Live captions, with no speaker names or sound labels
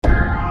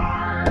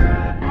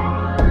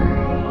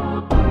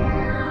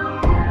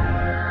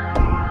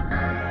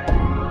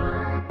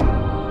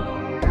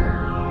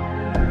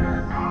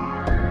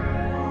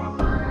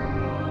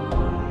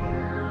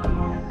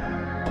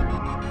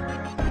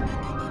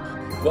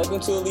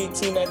Welcome to Elite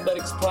Team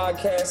Athletics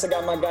Podcast. I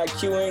got my guy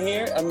Q in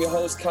here. I'm your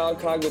host, Kyle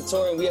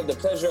Cognitor, and we have the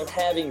pleasure of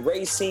having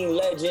Racine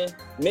legend,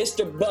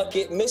 Mr.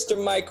 Bucket,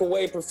 Mr.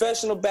 Microwave,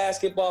 professional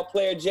basketball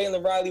player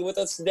Jalen Riley with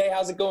us today.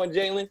 How's it going,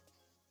 Jalen?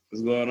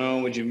 What's going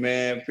on with you,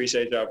 man?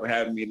 Appreciate y'all for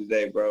having me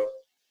today, bro.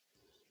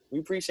 We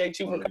appreciate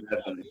you for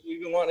coming.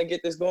 We've been wanting to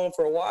get this going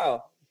for a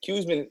while.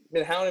 Q's been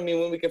hounding me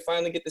when we can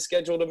finally get the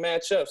schedule to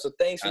match up. So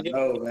thanks for I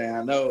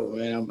know,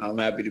 man. I'm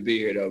happy to be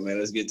here, though, man.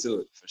 Let's get to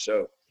it, for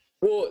sure.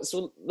 Well,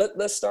 so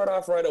let's start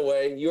off right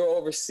away. You're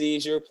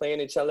overseas. You're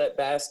playing in Chalet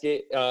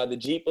Basket, the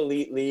Jeep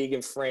Elite League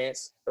in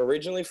France,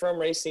 originally from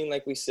Racine,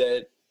 like we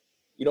said.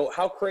 You know,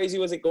 how crazy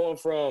was it going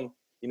from,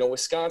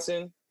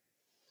 Wisconsin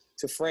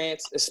to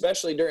France,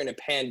 especially during a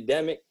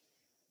pandemic?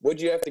 What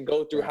did you have to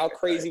go through? How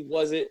crazy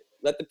was it?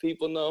 Let the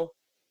people know.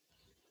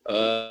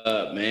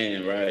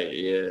 Man, right,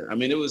 yeah. I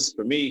mean, it was,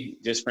 for me,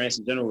 just France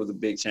in general was a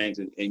big change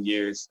in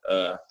years.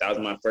 That was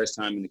my first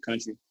time in the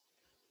country.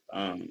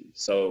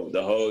 So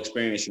the whole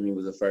experience for me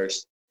was the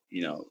first,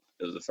 it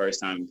was the first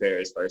time in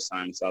Paris, first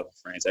time in south of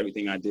France.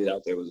 Everything I did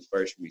out there was the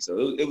first for me.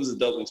 So it was a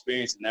dope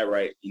experience in that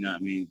right. You know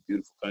what I mean?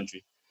 Beautiful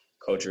country.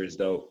 Culture is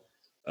dope.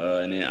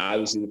 And then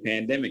obviously the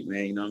pandemic,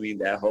 man, you know what I mean?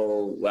 That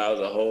was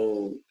a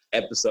whole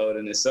episode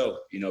in itself,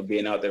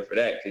 being out there for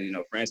that. Because,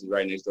 France is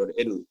right next door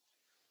to Italy.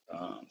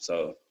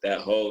 So that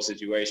whole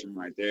situation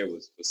right there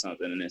was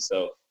something in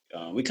itself.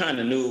 We kind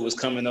of knew it was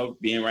coming up,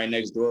 being right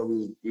next door.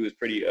 We was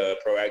pretty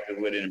proactive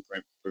with it and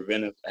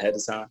preventive ahead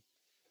of time.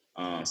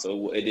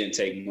 So it didn't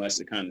take much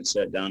to kind of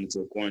shut down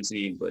into a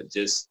quarantine, but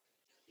just,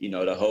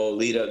 the whole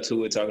lead up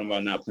to it, talking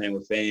about not playing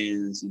with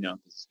fans,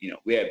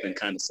 we had been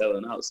kind of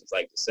selling out since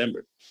like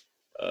December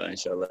in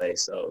Chalet.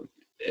 So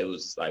it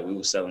was like we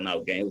were selling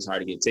out games. It was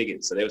hard to get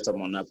tickets. So they were talking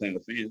about not playing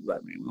with fans.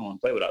 Like, man, we don't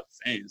want to play without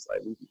the fans.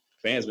 Like,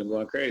 fans been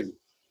going crazy.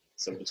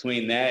 So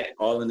between that,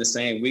 all in the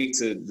same week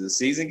to the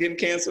season getting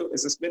canceled and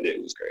suspended,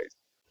 it was crazy.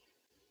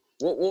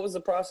 What was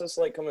the process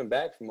like coming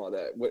back from all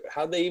that?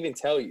 How'd they even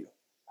tell you?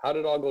 How did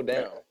it all go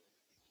down?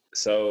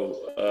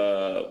 So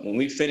when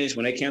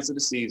they canceled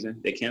the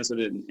season, they canceled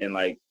it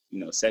in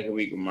second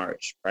week of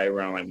March, right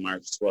around like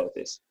March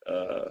 12th,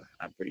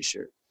 I'm pretty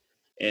sure.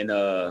 And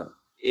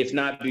if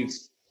not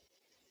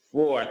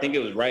before, I think it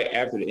was right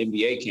after the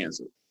NBA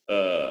canceled.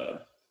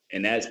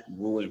 And that's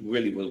what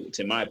was,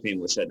 to my opinion,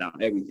 was shut down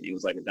everything. It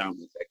was like a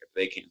domino effect after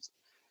they canceled.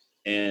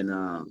 And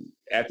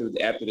after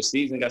the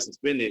season got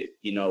suspended,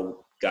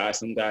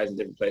 some guys in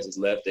different places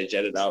left. They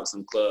jetted out.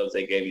 Some clubs,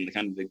 they gave them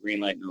kind of the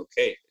green light and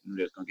okay, and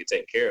they're just going to get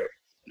taken care of.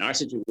 In our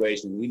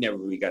situation, we never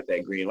really got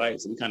that green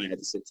light, so we kind of had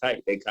to sit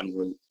tight. They kind of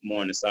were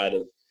more on the side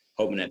of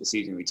hoping that the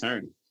season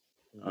returned.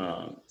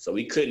 So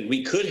we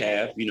could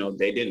have,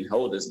 they didn't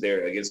hold us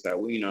there against our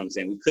will, you know what I'm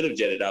saying? We could have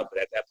jetted out,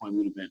 but at that point we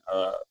would have been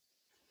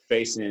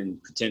facing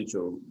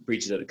potential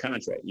breaches of the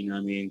contract. You know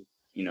what I mean?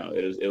 It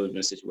would have been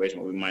a situation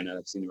where we might not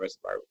have seen the rest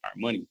of our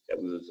money that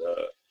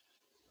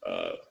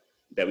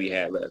we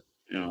had left.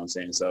 You know what I'm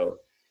saying? So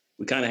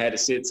we kind of had to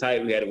sit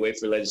tight. We had to wait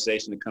for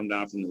legislation to come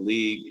down from the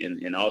league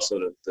and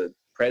also the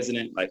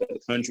president, like, of the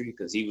country,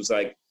 because he was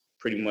like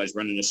pretty much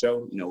running the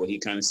show. What he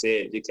kind of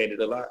said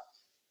dictated a lot.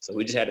 So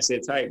we just had to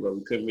sit tight, but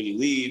we couldn't really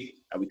leave.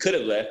 We could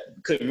have left.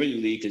 We couldn't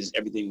really leave because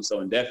everything was so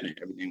indefinite.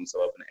 Everything was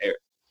so up in the air.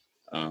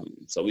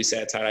 So we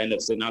sat tight. I ended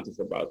up sitting out there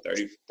for about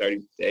 30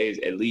 days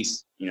at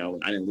least.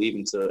 I didn't leave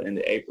until the end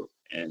of April.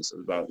 And so it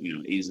was about,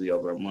 easily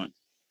over a month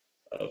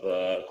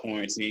of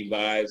quarantine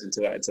vibes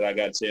until I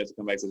got a chance to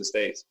come back to the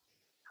States.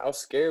 How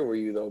scared were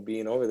you, though,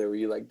 being over there? Were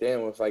you like,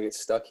 damn, if I get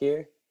stuck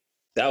here?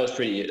 That was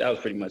pretty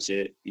much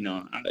it.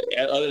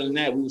 Other than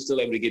that, we were still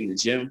able to get in the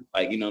gym.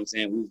 Like, you know what I'm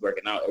saying? We was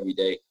working out every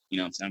day.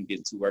 I'm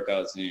getting 2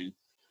 workouts in.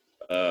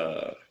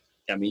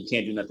 You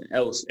can't do nothing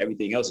else.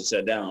 Everything else is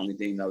shut down. The only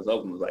thing that was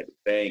open was like the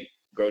bank,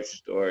 grocery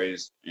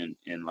stores, and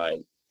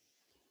like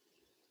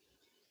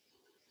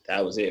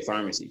that was it.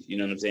 Pharmacies, you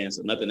know what I'm saying?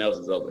 So nothing else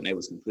was open. It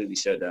was completely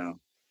shut down.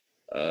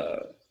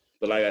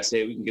 But like I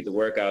said, we can get the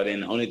workout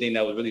in. The only thing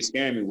that was really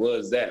scaring me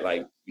was that,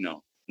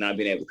 not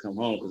being able to come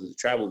home because of the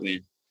travel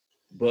ban.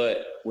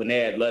 But when they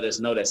had let us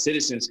know that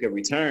citizens could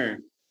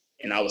return,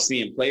 and I was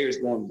seeing players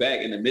going back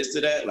in the midst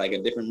of that, like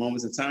at different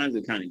moments in time,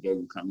 it kind of gave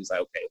him confidence.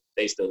 Like, okay,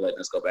 they still letting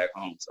us go back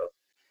home. So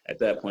at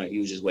that point, he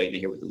was just waiting to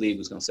hear what the league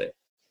was going to say.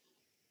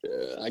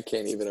 Yeah, I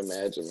can't even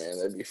imagine, man.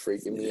 That'd be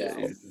freaking me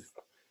out.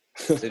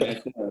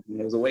 It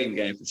was a waiting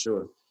game for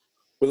sure.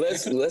 Well,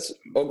 let's.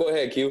 Oh, go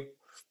ahead, Q.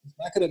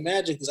 I could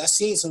imagine because I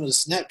seen some of the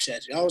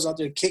Snapchats. Y'all was out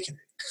there kicking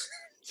it.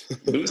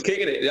 We was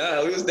kicking it.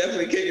 Yeah, we was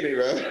definitely kicking it,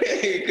 bro.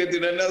 We couldn't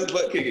do nothing else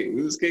but kick it.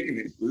 We was kicking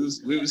it.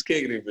 We was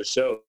kicking it for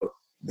sure.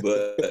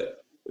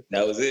 But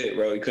that was it,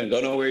 bro. You couldn't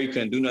go nowhere. You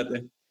couldn't do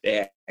nothing. They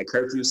had a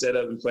curfew set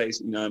up in place,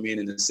 you know what I mean,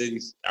 in the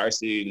cities, our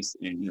city,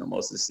 and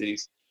most of the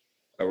cities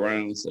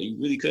around. So you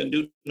really couldn't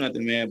do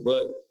nothing, man.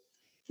 But,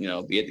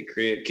 be at the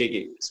crib, kick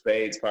it,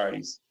 spades,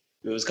 parties.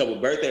 There was a couple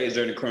of birthdays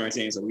during the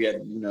quarantine, so we had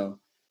to,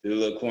 do a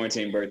little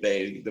quarantine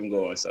birthdays, get them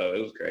going. So it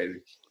was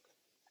crazy.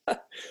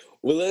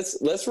 Well,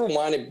 let's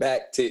rewind it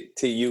back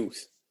to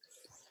youth.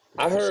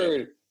 I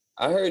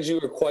heard you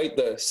were quite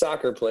the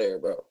soccer player,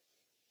 bro.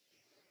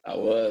 I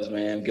was,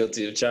 man,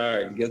 guilty as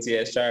charged,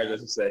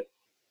 as I say.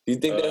 Do you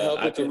think that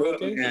helped I with your grew up,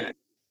 hooping? man.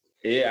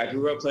 Yeah, I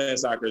grew up playing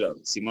soccer though.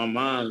 See, my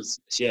mom's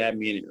she had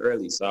me in it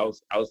early, so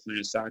I was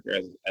playing soccer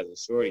as a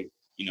shorty,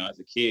 as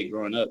a kid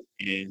growing up.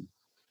 And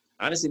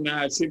honestly, man,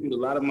 I attribute a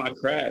lot of my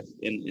craft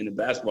in the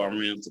basketball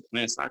realm to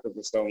playing soccer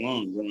for so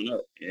long growing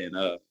up. And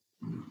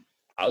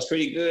I was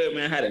pretty good,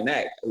 man. I had a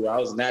knack. I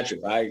was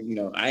natural. I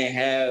didn't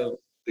have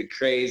the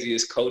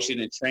craziest coaching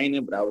and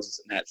training, but I was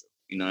just a natural.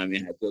 You know what I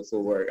mean? I had good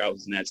footwork. I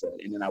was natural.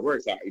 And then I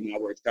worked hard. I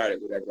worked hard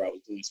at whatever I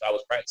was doing. So I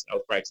was practicing. I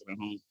was practicing at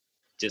home,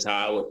 just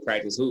how I would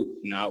practice hoop.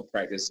 I would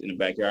practice in the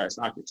backyard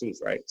soccer too,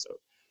 right? So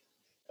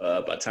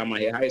by the time I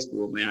hit high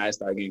school, man, I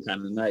started getting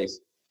kind of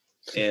nice.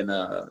 And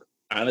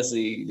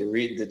honestly,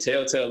 the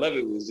telltale of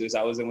it was just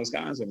I was in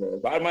Wisconsin, bro.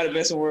 If I might have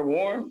been somewhere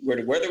warm where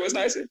the weather was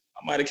nicer,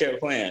 I might have kept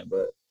playing.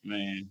 But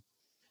man,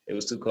 it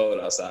was too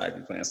cold outside to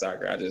be playing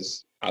soccer. I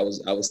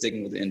was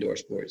sticking with the indoor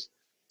sports.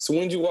 So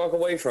when did you walk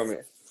away from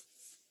it?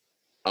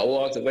 I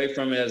walked away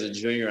from it as a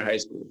junior in high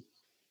school.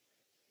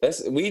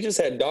 We just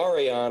had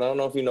Dare on. I don't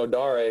know if you know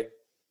Dare,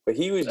 but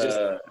he was just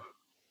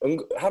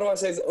how do I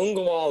say this?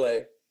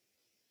 Ungawale,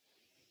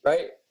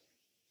 right?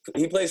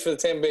 He plays for the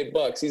Tampa Bay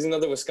Bucks. He's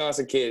another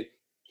Wisconsin kid.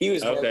 He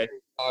was okay.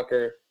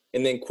 Soccer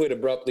and then quit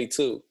abruptly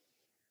too.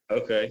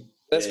 Okay,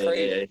 that's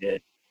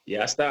crazy.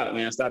 Yeah, I stopped,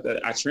 man. I stopped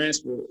that. I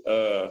transferred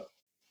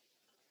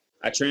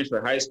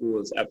high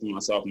schools after my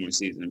sophomore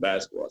season in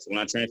basketball. So when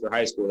I transferred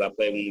high schools, I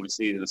played one more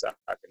season in soccer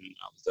and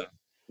I was done.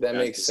 That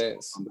makes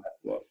sense.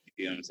 Basketball,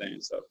 you know what I'm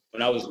saying? So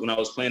when I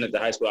was playing at the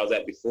high school I was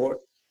at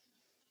before,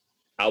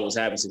 I was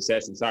having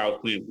success inside. I was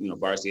playing,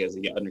 varsity as a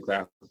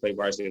underclass. I played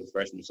varsity as a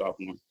freshman and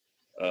sophomore,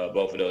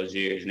 both of those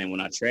years. And then when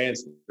I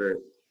transferred,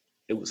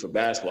 it was for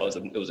basketball.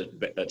 It was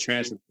a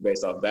transfer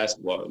based off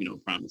basketball,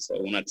 promise.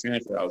 So when I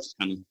transferred, I was just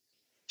kind of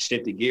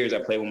shifted gears.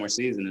 I played one more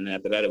season, and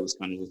after that, it was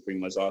kind of just pretty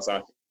much all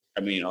soccer.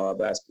 All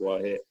basketball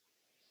hit.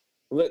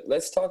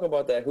 Let's talk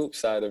about that hoop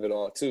side of it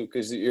all too,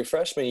 because your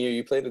freshman year,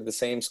 you played at the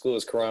same school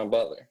as Caron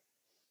Butler.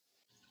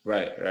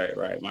 Right.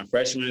 My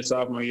freshman and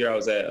sophomore year, I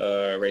was at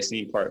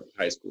Racine Park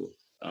High School.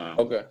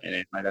 Okay. And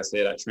then, like I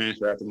said, I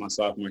transferred after my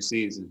sophomore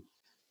season.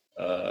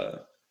 Middle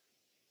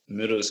of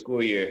the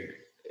school year,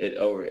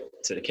 over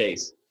to the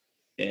Case.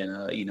 And,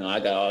 I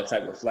got all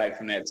type of flack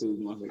from that too.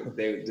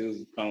 They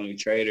dudes calling me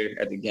traitor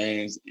at the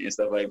games and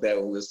stuff like that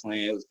when we was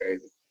playing. It was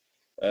crazy.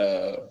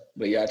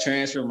 But yeah, I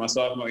transferred my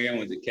sophomore year and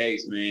went to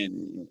Case,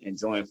 man, and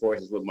joined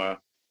forces with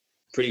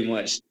pretty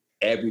much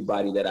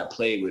everybody that I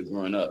played with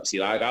growing up.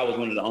 See, like I was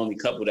one of the only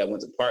couple that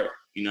went to Park.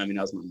 That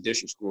was my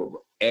district school.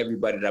 But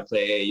everybody that I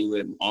played AAU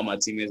with, all my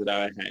teammates that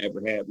I had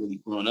ever had really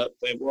growing up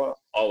playing ball,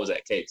 all was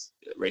at Case,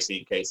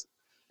 Racine Case,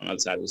 on the other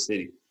side of the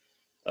city.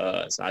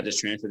 So I just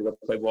transferred to go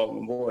play ball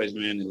with my boys,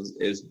 man. That was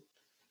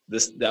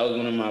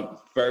one of my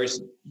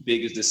first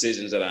biggest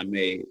decisions that I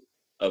made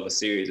of a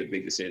series of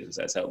big decisions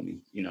that's helped me,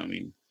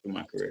 through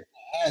my career.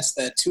 I asked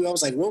that too. I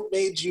was like, what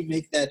made you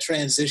make that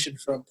transition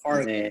from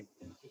Park? Man.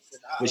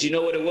 But you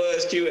know what it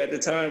was, Q, at the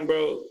time,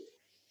 bro?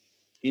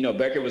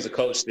 Becker was a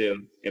coach still,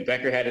 and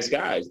Becker had his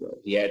guys, bro.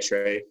 He had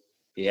Trey,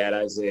 he had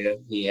Isaiah,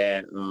 he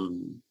had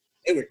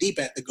They were deep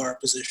at the guard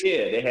position.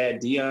 Yeah, they had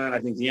Dion. I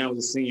think Dion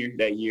was a senior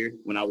that year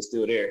when I was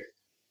still there.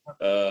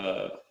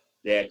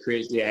 They had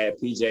Chris, they had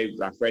PJ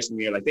my freshman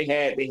year. Like they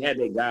had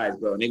their guys,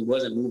 bro, and they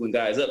wasn't moving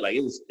guys up. Like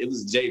it was a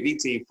JV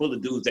team full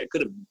of dudes that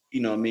could have,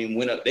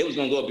 went up. They was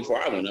gonna go up before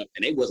I went up,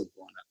 and they wasn't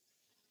going up.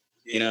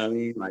 You know what I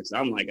mean? Like so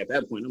I'm like at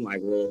that point, I'm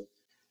like, well,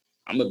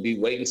 I'm gonna be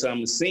waiting until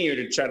I'm a senior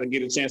to try to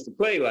get a chance to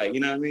play. Like, you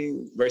know what I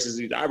mean?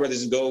 Versus I'd rather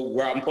just go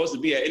where I'm supposed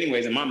to be at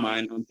anyways. In my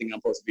mind, I'm thinking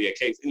I'm supposed to be at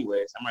Case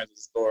anyways. I might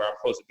just go where I'm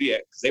supposed to be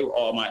at because they were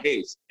all my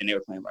age and they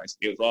were playing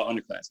varsity. It was all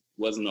underclassmen. It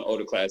wasn't an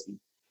older classman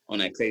on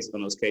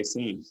those Case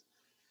teams.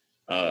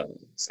 So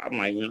I'm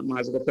like, I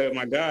might as well go play with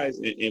my guys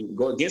and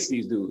go against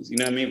these dudes. You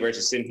know what I mean?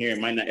 Versus sitting here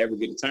and might not ever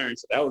get a turn.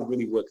 So that was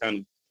really what kind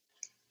of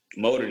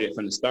motored it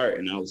from the start.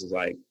 And I was just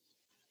like,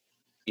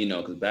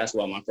 because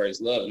basketball my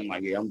first love. And I'm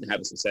like, yeah, I'm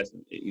having success,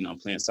 I'm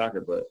playing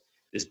soccer, but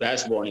this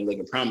basketball ain't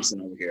looking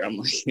promising over here. I'm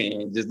like,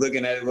 man, just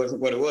looking at it,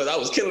 what it was. I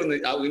was killing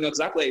it, because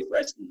I played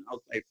freshman. I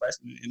played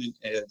freshman in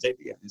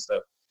JP and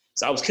stuff.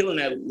 So I was killing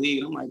that league.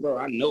 And I'm like, bro,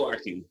 I know I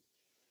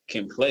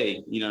can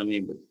play, you know what I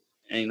mean? But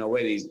ain't no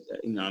way these,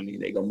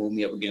 they gonna move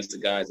me up against the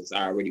guys that's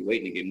already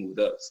waiting to get moved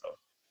up. So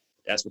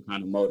that's what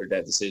kind of motored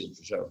that decision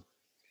for sure.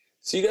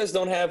 So you guys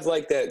don't have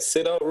like that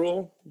sit-out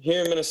rule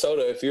here in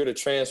Minnesota. If you're to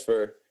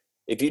transfer,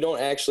 if you don't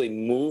actually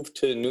move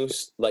to the new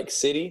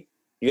city,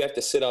 you have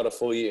to sit out a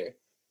full year.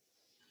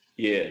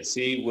 Yeah.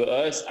 See, with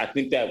us, I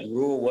think that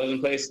rule was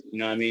in place. You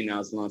know what I mean? Now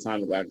it's a long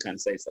time ago. I can kind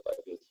of say stuff like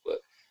this, but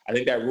I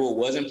think that rule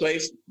was in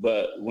place.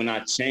 But when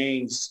I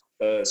changed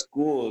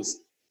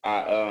schools,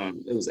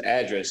 it was an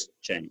address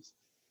change.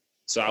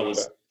 So I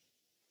was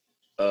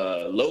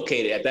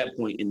located at that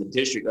point in the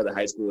district of the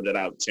high school that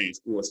I would change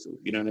schools to.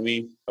 You know what I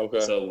mean? Okay.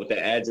 So with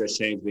the address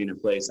change being in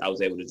place, I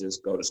was able to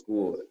just go to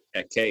school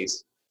at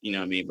Case you know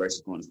what I mean,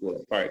 versus going to school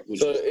at Park, which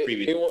So was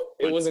previous.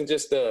 it wasn't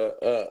just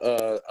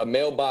a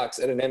mailbox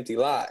at an empty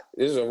lot.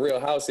 This is a real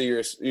house that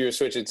you're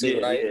switching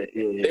to, right?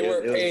 Yeah. They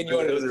weren't paying you.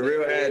 It was a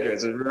real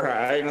address. It was real.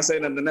 I ain't gonna say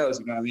nothing else.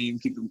 You know what I mean?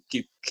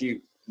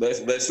 Keep.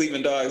 Let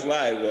sleeping dogs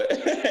lie, but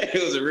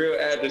it was a real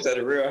address at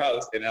a real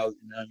house, and that was,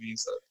 you know what I mean.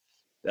 So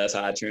that's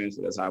how I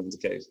transferred. That's how it was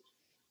the case.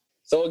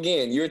 So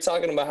again, you were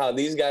talking about how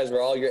these guys were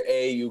all your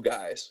AAU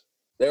guys.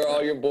 They were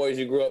all your boys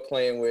you grew up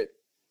playing with.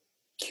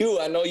 Q,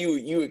 I know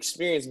you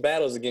experienced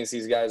battles against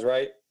these guys,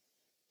 right?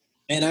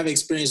 And I've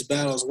experienced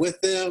battles with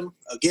them,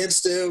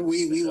 against them.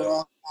 We were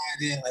all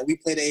tied in. Like we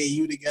played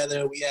AAU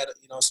together. We had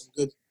some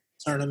good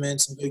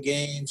tournaments, some good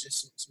games,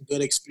 just some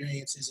good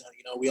experiences.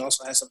 We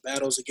also had some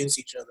battles against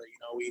each other.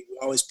 We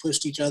always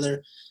pushed each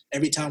other.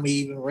 Every time we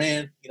even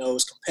ran, it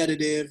was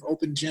competitive.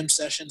 Open gym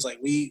sessions, like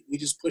we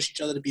just push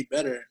each other to be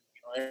better.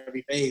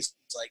 Every phase,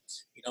 it's like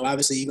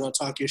obviously you're gonna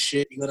talk your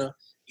shit. You're gonna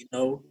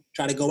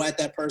try to go at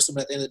that person,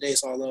 but at the end of the day,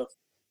 it's all love.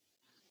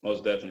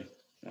 Most definitely.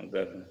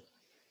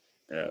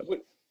 Yeah.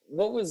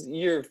 What was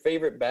your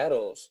favorite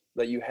battles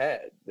that you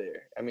had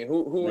there? I mean,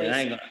 who?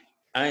 Man,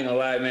 I ain't gonna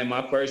lie, man.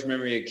 My first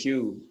memory of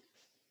Q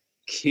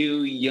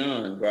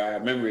Young, bro. I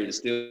remember it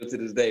still to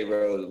this day,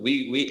 bro.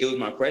 It was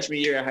my freshman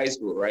year in high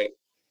school, right?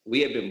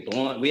 We had been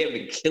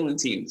killing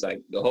teams.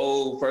 Like the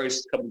whole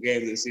first couple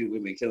games of the season,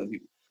 we've been killing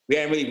people. We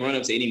hadn't really run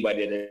up to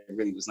anybody that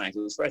really was nice. It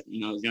was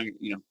freshman, it was younger,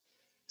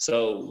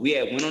 So we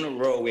had went on the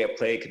road. We had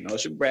played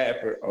Kenosha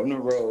Bradford on the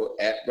road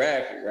at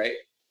Bradford, right?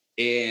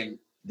 And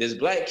this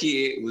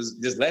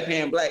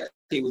left-hand black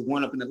kid was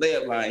one up in the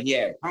layup line. He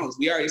had pounds.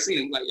 We already seen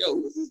him. Like, yo,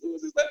 who's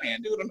this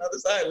left-hand dude on the other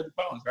side with the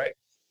pounds, right?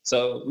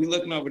 So we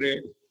looking over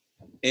there,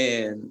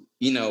 and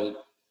boom,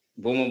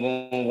 boom,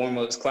 boom,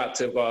 warm-ups, clock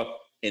tip off,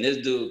 and this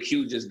dude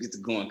Q just gets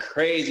to going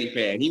crazy,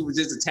 man. He was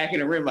just attacking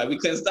the rim like we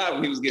couldn't stop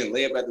him. He was getting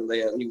layup after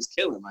layup. He was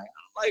killing.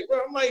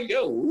 I'm like,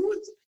 yo, who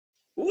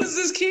is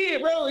this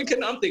kid, bro? I'm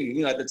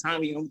thinking, at the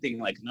time, I'm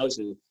thinking like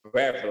Kenosha,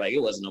 Bradford, like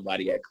it wasn't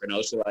nobody at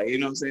Kenosha, like you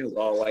know what I'm saying? It was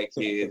all white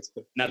kids.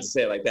 Not to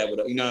say it like that,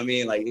 but you know what I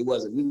mean? Like we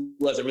wasn't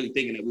really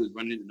thinking that we was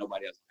running into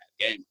nobody else in that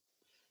game.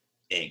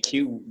 And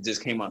Q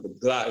just came out the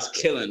blocks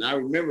killing. I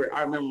remember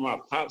my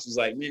pops was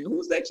like, man, who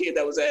was that kid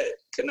that was at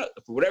Kenosha?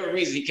 For whatever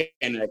reason, he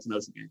came to that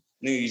Kenosha game.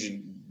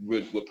 Niggas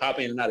would pop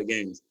in and out of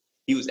games.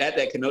 He was at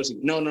that Kenosha.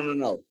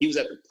 No. He was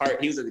at the park.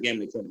 He was at the game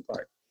in the Clinton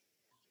Park.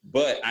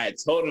 But I had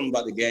told him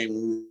about the game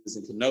when he was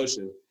in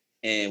Kenosha.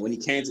 And when he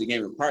came to the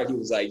game in the park, he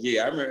was like,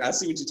 yeah, I remember. I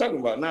see what you're talking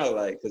about now.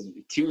 Like, because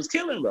Q was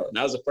killing, bro. And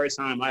that was the first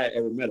time I had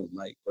ever met him.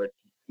 Like, or, at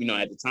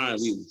the time,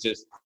 we was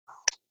just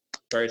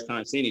first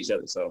time seeing each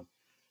other. So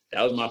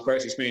that was my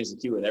first experience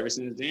with Q. And ever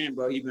since then,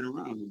 bro, he's been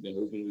around. We've been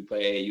hooping. We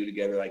play AAU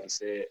together, like you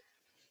said.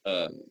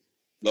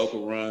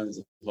 Local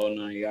runs, whole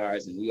 9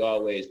 yards. And we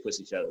always push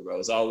each other, bro.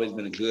 It's always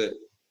been a good,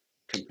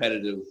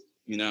 competitive,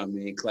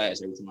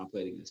 clash every time I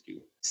played against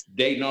Q.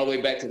 Dating all the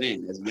way back to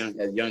then as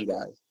young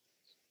guys.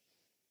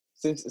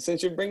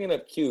 Since you're bringing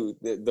up Q,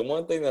 the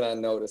one thing that I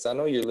noticed, I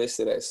know you're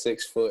listed at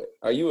 6 foot.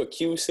 Are you a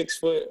Q 6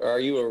 foot, or are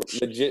you a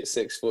legit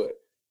 6 foot?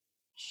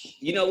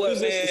 You know what,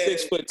 Who's man?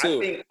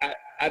 6'2"?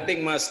 I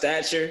think my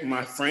stature,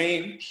 my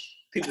frame,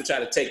 people try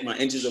to take my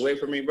inches away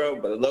from me,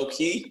 bro. But low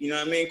key, you know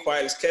what I mean?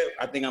 Quiet as kept.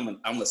 I think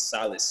I'm a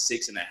solid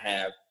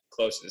 6.5,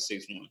 closer to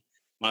 6'1".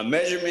 My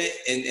measurement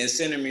in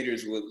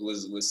centimeters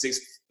was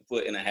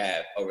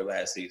 6.5 over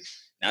last season.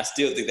 And I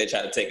still think they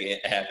try to take a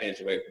half inch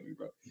away from me,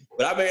 bro.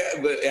 But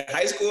in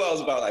high school, I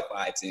was about like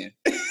 5'10".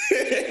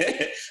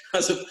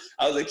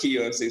 I was a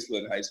kid on 6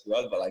 foot in high school.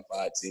 I was about like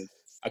 5'10".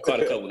 I caught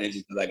a couple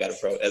inches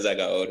as I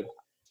got older.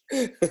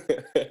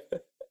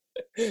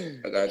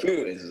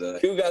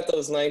 Q got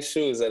those nice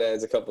shoes that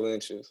adds a couple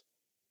inches.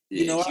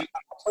 Yeah, I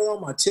play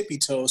on my tippy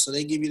toes, so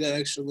they give you that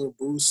extra little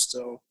boost.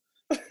 So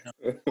I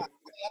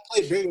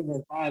play bigger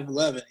than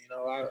 5'11".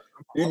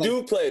 You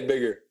do play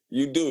bigger.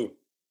 You do.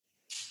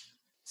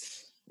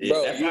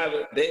 Yeah,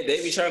 bro,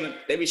 they be trying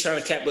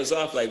to cap us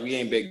off like we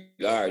ain't big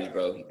guards,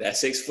 bro. That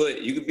 6 foot,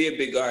 you could be a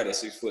big guard at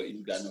 6 foot.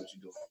 You gotta know what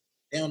you're doing.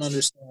 They don't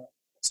understand.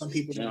 Some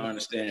people don't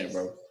understand,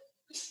 bro.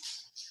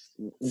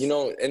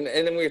 And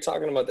then we were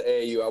talking about the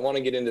AAU. I want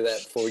to get into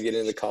that before we get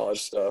into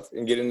college stuff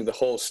and get into the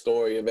whole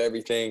story of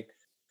everything.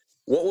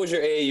 What was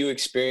your AAU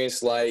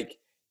experience like?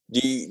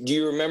 Do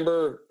you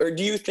remember, or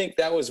do you think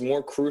that was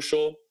more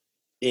crucial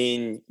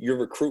in your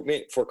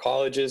recruitment for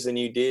colleges than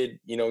you did,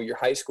 your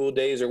high school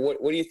days? Or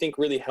what do you think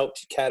really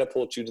helped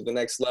catapult you to the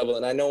next level?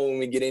 And I know when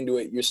we get into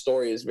it, your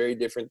story is very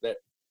different than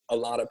a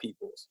lot of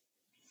people's.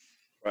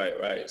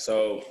 Right.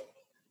 So,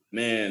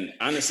 man,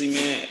 honestly,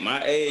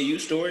 my AAU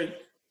story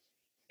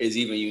is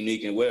even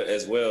unique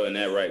as well in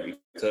that, right?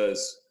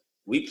 Because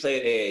we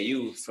played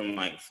AAU from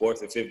like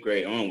 4th or 5th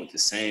grade on with the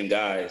same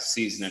guys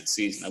season after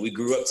season. Like, we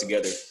grew up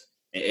together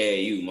in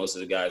AAU, most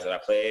of the guys that I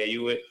play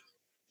AAU with.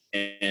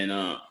 And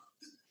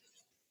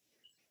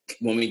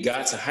when we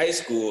got to high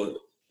school,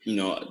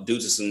 due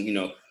to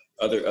some,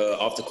 other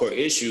off the court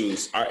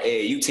issues, our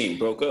AAU team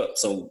broke up.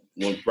 So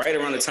right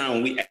around the time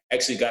when we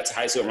actually got to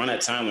high school, around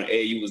that time when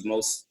AAU was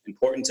most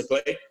important to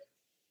play,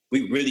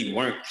 we really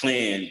weren't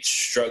playing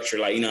structure,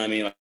 like, you know what I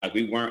mean? Like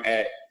we weren't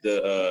at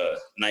the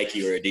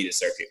Nike or Adidas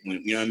circuit,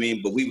 you know what I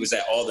mean? But we was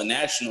at all the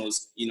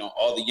nationals,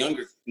 all the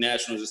younger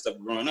nationals and stuff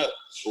growing up.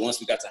 But once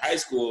we got to high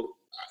school,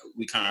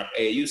 we kind of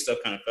AAU stuff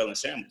kind of fell in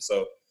shambles.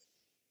 So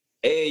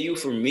AAU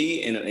for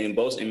me and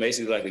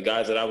basically like the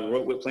guys that I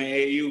worked with playing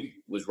AAU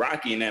was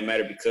rocky in that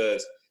matter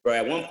because, bro,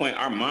 at one point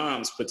our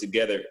moms put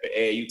together an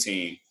AAU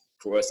team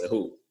for us to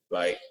hoop.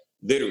 Like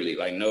literally,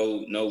 like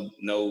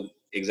no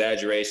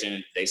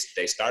exaggeration. They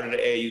started the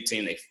AAU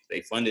team.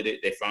 They funded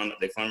it. They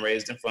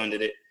fundraised and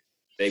funded it.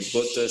 They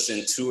booked us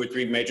in 2 or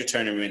 3 major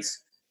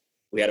tournaments.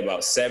 We had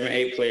about 7,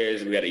 8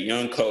 players. We had a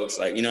young coach.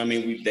 Like, you know what I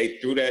mean? They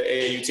threw that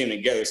AAU team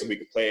together so we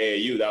could play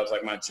AAU. That was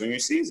like my junior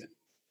season.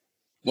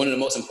 One of the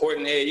most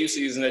important AAU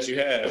seasons that you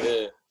have.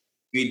 Yeah.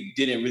 We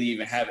didn't really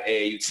even have an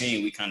AAU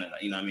team. We kind of,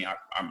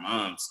 our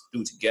moms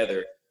threw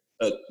together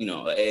an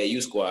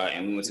AAU squad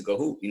and we went to go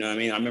hoop. You know what I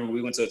mean? I remember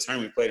we went to a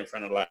tournament, played in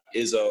front of like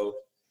Izzo.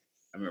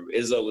 I remember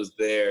Izzo was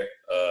there.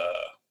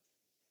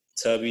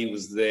 Tubby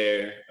was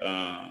there.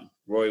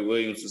 Roy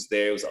Williams was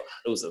there. It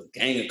was a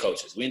gang of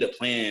coaches. We ended up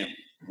playing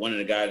one of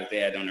the guys that they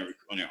had on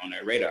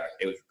their radar.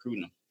 They was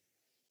recruiting them.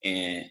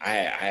 And I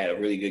had a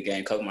really good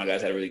game. A couple of my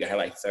guys had a really good, I had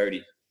like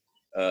 30.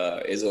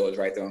 Izzo was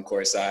right there on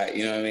court side,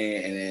 you know what I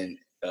mean? And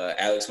then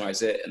Alex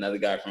Marzette, another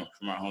guy from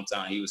our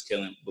hometown, he was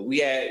killing. But we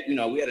had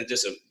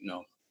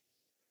a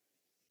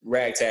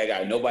ragtag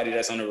guy. Nobody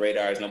that's on the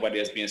radars, nobody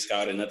that's being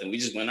scouted, nothing. We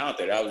just went out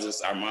there. That was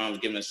just our moms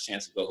giving us a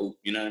chance to go hoop,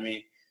 you know what I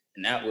mean?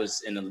 And that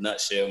was in a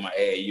nutshell my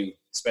AAU,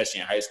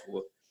 especially in high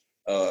school.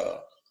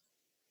 So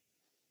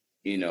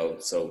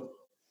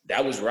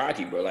that was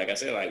rocky, bro. Like I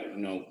said,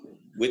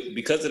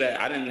 because of that,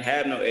 I didn't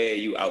have no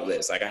AAU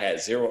outlets. Like I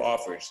had 0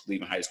 offers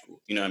leaving high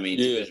school. You know what I mean?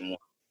 Yeah. Division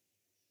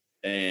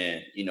I.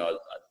 And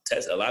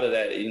a lot of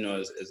that,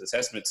 is a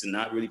testament to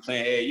not really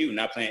playing AAU,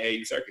 not playing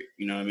AAU circuit.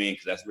 You know what I mean?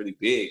 Because that's really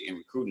big in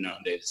recruiting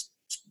nowadays.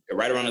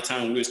 Right around the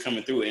time we was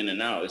coming through in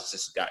and out, it's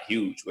just got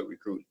huge with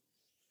recruiting.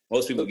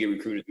 Most people get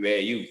recruited through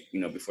AAU,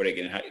 before they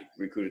get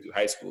recruited through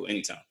high school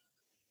anytime.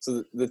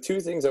 So the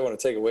 2 things I want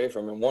to take away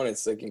from it, one,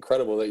 it's like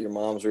incredible that your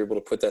moms were able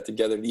to put that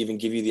together to even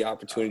give you the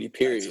opportunity,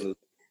 period. Absolutely.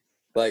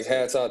 Like,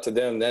 hats out to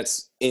them.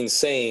 That's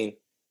insane.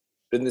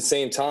 But at the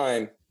same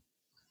time,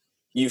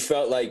 you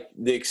felt like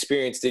the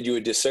experience did you a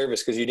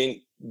disservice because you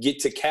didn't get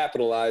to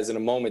capitalize in a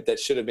moment that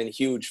should have been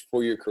huge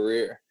for your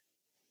career.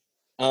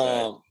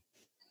 And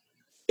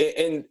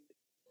I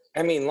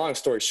mean, long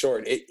story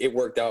short, it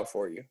worked out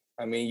for you.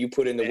 I mean, you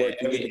put in the work.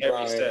 Every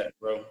step,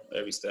 bro.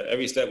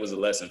 Every step was a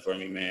lesson for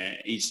me, man.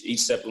 Each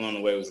step along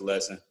the way was a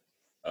lesson.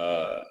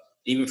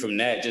 Even from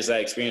that, just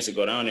that experience to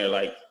go down there,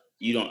 like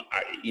you don't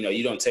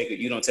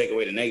take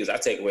away the negatives. I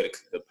take away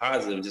the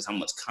positive, just how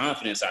much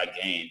confidence I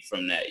gained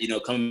from that.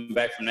 Coming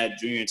back from that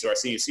junior into our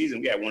senior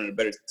season, we had one of the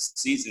better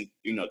teams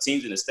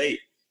in the state.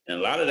 And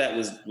a lot of that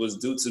was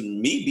due to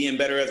me being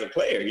better as a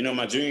player.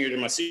 My junior year to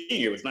my senior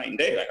year was night and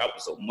day. Like I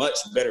was a much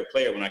better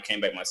player when I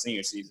came back my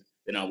senior season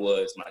than I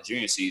was my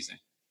junior season.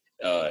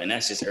 And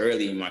that's just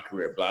early in my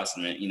career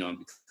blossoming,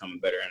 and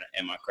becoming better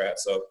in my craft.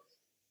 So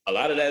a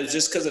lot of that is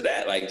just because of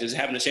that, like just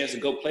having a chance to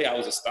go play. I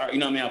was a star, I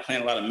was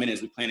playing a lot of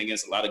minutes. We're playing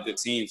against a lot of good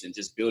teams and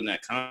just building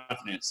that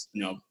confidence,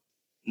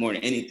 more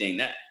than anything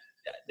that's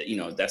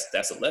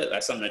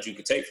something that you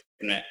could take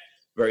from that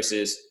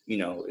versus,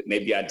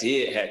 maybe I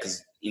did have,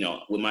 because,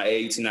 with my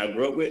AAU team I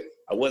grew up with,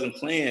 I wasn't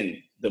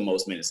playing the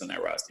most minutes on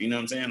that roster. You know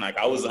what I'm saying? Like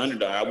I was the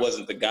underdog. I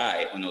wasn't the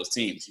guy on those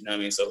teams. You know what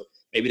I mean? So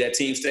maybe that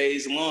team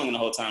stays along the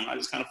whole time. I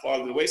just kind of fall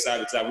to the wayside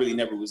because I really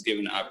never was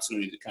given the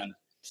opportunity to kind of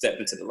step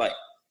into the light.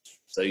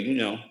 So,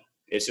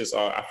 it's just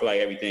all, I feel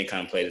like everything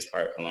kind of played its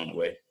part along the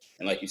way.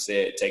 And like you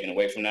said, taking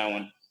away from that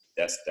one,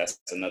 that's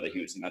another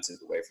huge thing I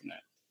took away from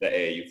that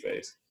AAU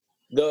phase.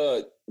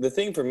 The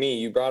thing for me,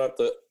 you brought up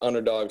the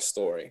underdog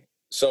story.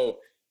 So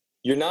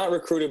you're not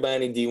recruited by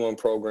any D1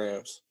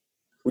 programs.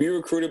 Were you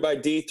recruited by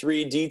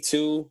D3,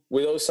 D2?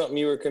 Were those something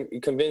you were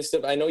convinced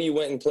of? I know you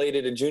went and played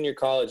at a junior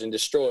college and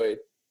destroyed.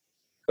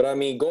 But, I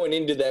mean, going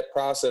into that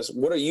process,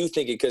 what are you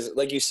thinking? Because,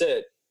 like you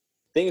said,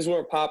 things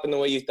weren't popping the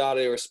way you thought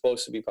they were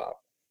supposed to be popping.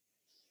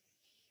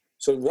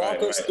 So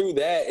walk us through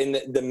that and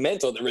the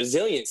mental, the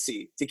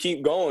resiliency to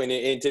keep going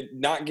and to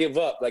not give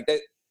up. Like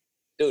that,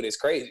 dude, it's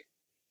crazy.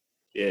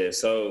 Yeah,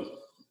 so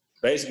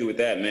basically with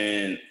that,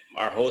 man,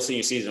 our whole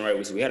senior season,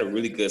 right, we had a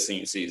really good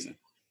senior season.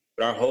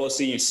 But our whole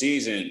senior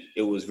season,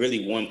 it was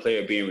really one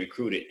player being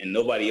recruited, and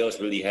nobody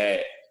else really had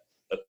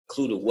a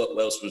clue to what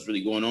else was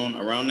really going on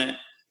around that.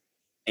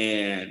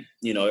 And,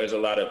 there's a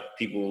lot of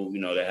people,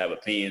 that have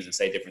opinions and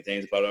say different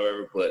things about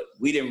whatever, but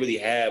we didn't really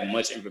have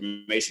much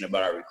information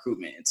about our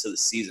recruitment until the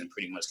season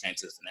pretty much came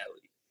to the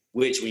finality,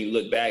 which when you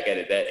look back at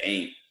it, that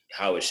ain't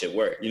how it should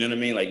work. You know what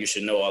I mean? Like you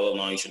should know all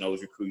along, you should know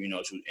who's recruiting,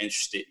 who's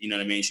interested, you know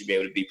what I mean? You should be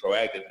able to be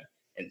proactive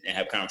and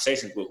have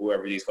conversations with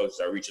whoever these coaches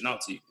are reaching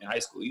out to you in high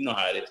school. You know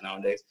how it is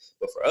nowadays.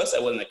 But for us,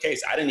 that wasn't the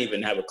case. I didn't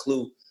even have a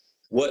clue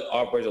what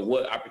offers or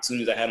what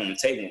opportunities I had on the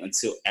table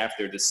until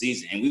after the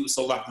season. And we were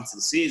so locked into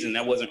the season,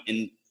 that wasn't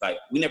we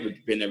never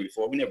been there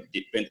before. We never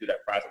been through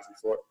that process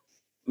before.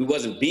 We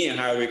wasn't being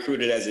highly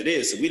recruited as it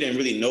is. So we didn't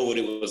really know what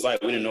it was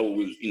like. We didn't know what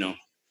we was,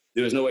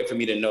 there was no way for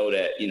me to know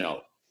that, you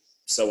know,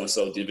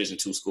 so-and-so Division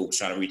II school was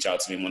trying to reach out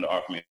to me and wanted to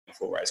offer me a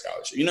full ride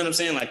scholarship. You know what I'm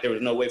saying? Like, there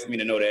was no way for me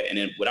to know that. And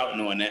then without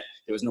knowing that,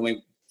 there was no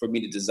way for me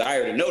to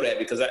desire to know that,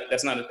 because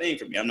that's not a thing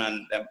for me. I'm not,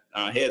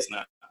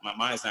 my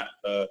mind's not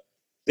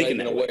thinking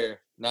that way.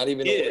 Not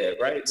even aware.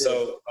 Right?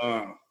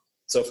 Yeah.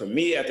 So for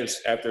me,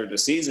 after the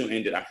season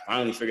ended, I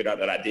finally figured out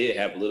that I did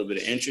have a little bit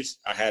of interest.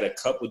 I had a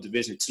couple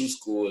Division II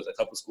schools, a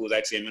couple schools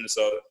actually in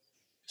Minnesota,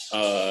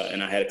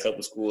 and I had a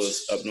couple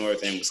schools up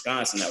north in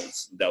Wisconsin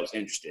that was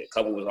interested. A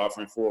couple was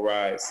offering full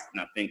rides,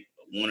 and I think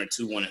one or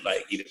two wanted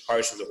like either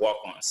partials or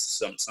walk-ons,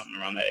 something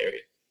around that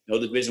area. No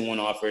Division I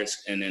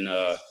offers, and then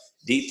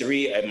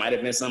D3, it might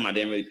have been something. I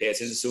didn't really pay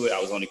attention to it. I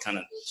was only kind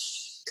of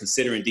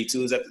considering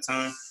D2s at the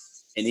time.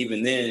 And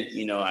even then,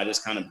 you know, I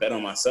just kind of bet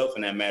on myself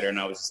in that matter. And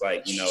I was just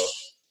like, you know,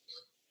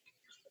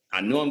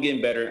 I know I'm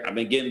getting better. I've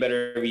been getting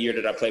better every year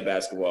that I play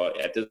basketball.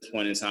 At this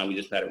point in time, we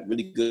just had I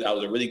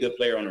was a really good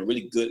player on a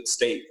really good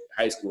state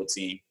high school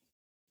team.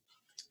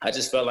 I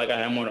just felt like I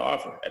had more to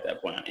offer at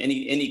that point.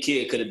 Any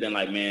kid could have been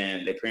like,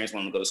 man, their parents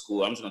want them to go to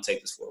school. I'm just going to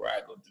take this for a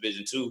ride, go to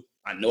Division II.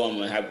 I know I'm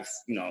going to have a,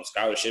 you know,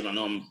 scholarship. I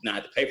know I'm not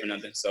have to pay for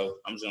nothing. So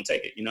I'm just going to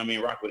take it. You know what I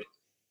mean? Rock with it.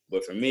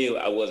 But for me,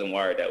 I wasn't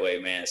wired that way,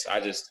 man. So I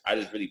just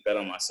really bet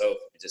on myself.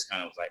 It just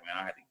kind of was like, man,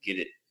 I had to get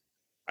it.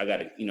 I got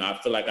to, you know, I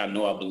feel like I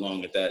know I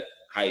belong at that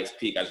highest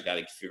peak. I just got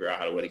to figure out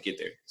how to get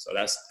there. So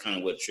that's kind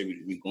of what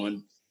attributed me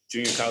going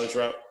junior college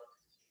route.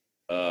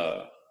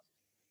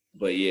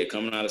 But yeah,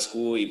 coming out of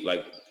school,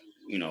 like,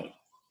 you know,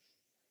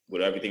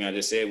 with everything I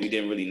just said, we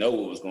didn't really know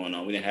what was going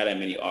on. We didn't have that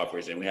many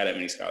offers and we had that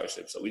many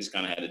scholarships. So we just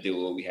kind of had to deal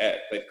with what we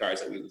had, play the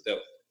cards that we was dealt.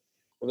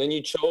 Well, then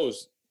you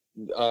chose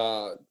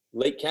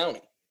Lake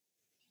County,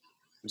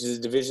 which is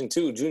Division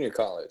II junior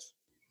college.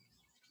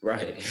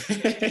 Right.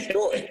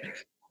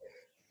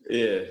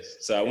 Yeah.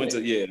 So I went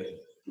to,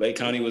 Lake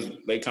County was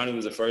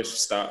the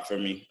first stop for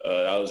me.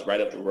 I was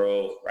right up the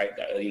road, right,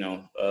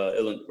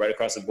 right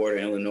across the border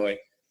in Illinois.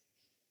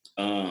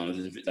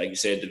 Like you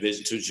said,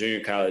 Division II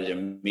junior college,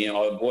 and me and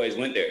all the boys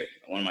went there.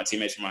 One of my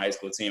teammates from my high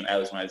school team,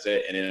 Alex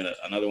Mazet, and then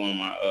another one of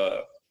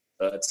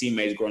my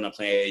teammates growing up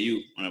playing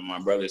AAU, one of my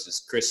brothers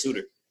is Chris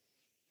Suter.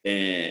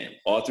 And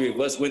all three of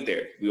us went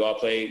there. We all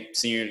played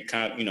senior,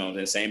 you know,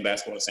 the same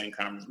basketball, the same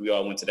conference. We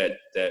all went to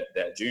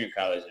that junior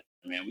college.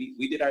 Man,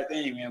 we did our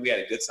thing, man. We had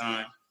a good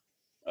time.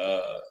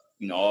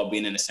 You know, all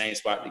being in the same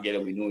spot together.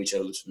 We knew each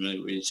other, was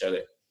familiar with each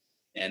other.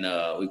 And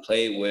we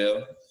played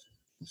well.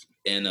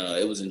 And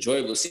it was an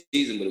enjoyable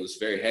season, but it was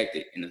very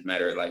hectic in this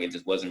matter. Like, it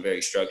just wasn't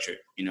very structured.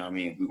 You know what I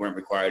mean? We weren't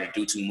required to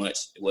do too much.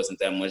 It wasn't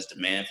that much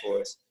demand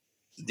for us.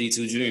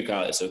 D2 junior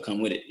college, so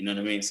come with it. You know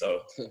what I mean?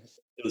 So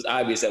it was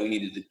obvious that we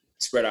needed to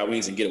spread our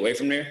wings and get away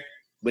from there.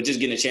 But just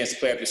getting a chance to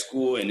play after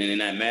school, and then in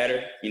that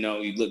matter, you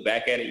know, you look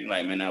back at it, you're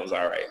like, man, that was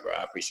all right, bro.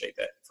 I appreciate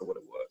that for what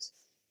it was.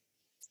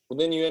 Well,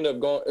 then you end up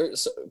going.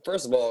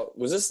 First of all,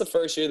 was this the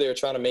first year they were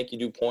trying to make you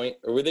do point,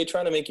 or were they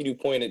trying to make you do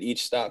point at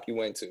each stop you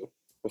went to?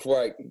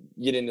 Before I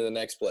get into the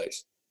next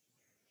place,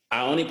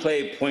 I only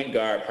played point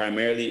guard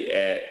primarily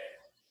at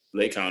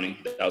Lake County.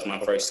 That was my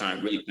first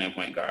time really playing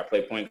point guard. I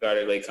played point guard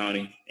at Lake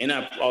County, and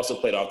I also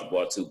played off the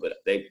ball too. But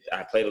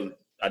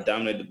I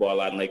dominated the ball a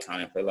lot in Lake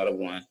County. I played a lot of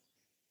one,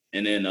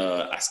 and then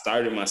I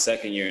started my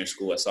second year in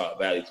school. I saw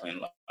Valley playing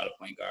a lot of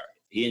point guard.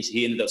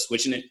 He ended up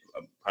switching it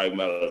probably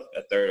about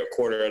a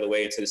quarter of the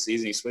way into the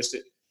season. He switched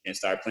it and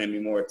started playing me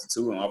more at the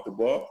two and off the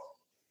ball.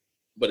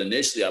 But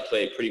initially, I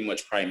played pretty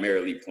much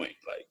primarily point,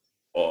 like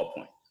all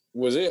point.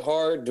 Was it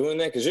hard doing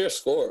that? Because you're a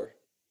scorer.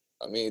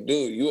 I mean,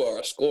 dude, you are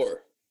a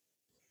scorer.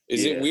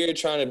 Is it weird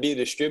trying to be a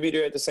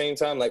distributor at the same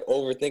time, like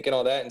overthinking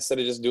all that instead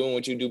of just doing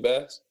what you do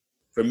best?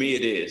 For me,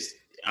 it is,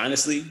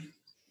 honestly.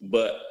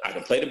 But I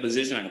can play the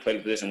position. I can play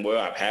the position well.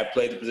 I have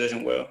played the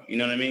position well. You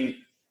know what I mean?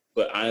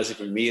 But honestly,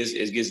 for me,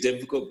 it gets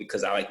difficult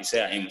because, like you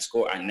said, I am a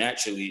scorer. I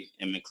naturally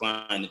am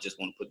inclined to just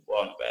want to put the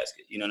ball in the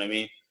basket. You know what I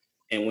mean?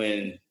 And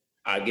when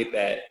I get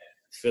that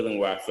feeling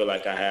where I feel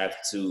like I have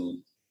to,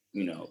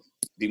 you know,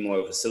 be more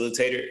of a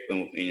facilitator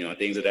and, you know,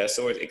 things of that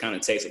sort, it kind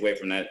of takes away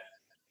from that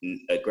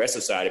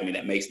aggressive side of me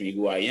that makes me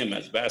who I am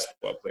as a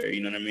basketball player.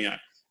 You know what I mean?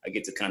 I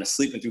get to kind of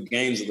sleeping through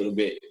games a little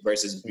bit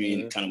versus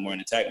being kind of more in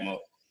attack mode.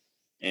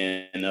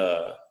 And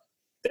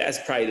that's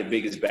probably the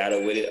biggest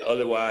battle with it.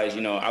 Otherwise,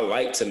 you know, I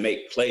like to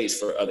make plays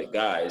for other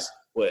guys,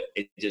 but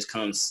it just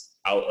comes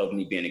out of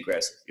me being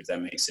aggressive, if that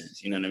makes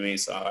sense. You know what I mean?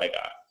 So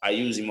I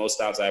usually, most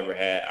stops I ever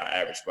had, I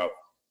averaged about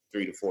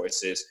 3 to 4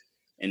 assists.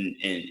 And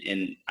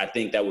I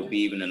think that would be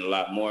even a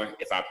lot more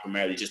if I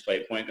primarily just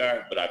played point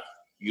guard, but I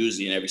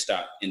usually in every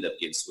stop end up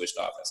getting switched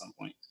off at some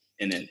point.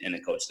 And then the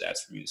coach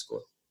asks for me to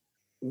score.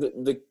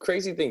 The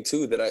crazy thing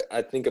too that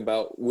I think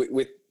about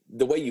with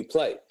the way you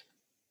play,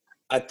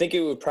 I think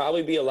it would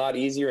probably be a lot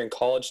easier in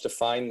college to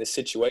find the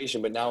situation,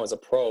 but now as a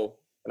pro,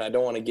 and I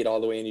don't want to get all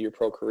the way into your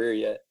pro career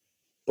yet,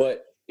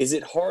 but is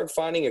it hard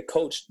finding a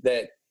coach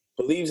that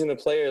believes in a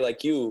player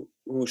like you,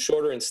 who's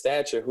shorter in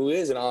stature, who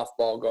is an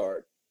off-ball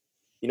guard,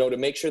 you know, to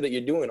make sure that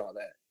you're doing all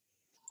that?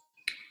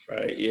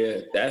 Right. Yeah.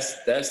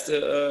 That's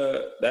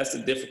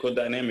the difficult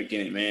dynamic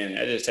in it, man.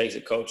 That just takes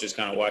a coach just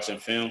kind of watching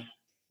film,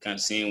 kind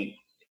of seeing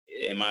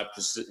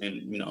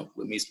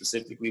with me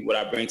specifically, what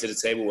I bring to the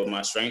table, what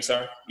my strengths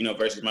are,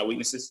 versus my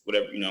weaknesses,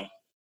 whatever,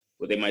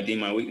 what they might deem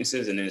my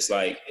weaknesses. And then it's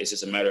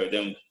just a matter of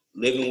them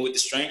living with the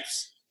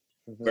strengths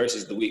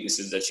versus the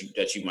weaknesses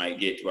that you might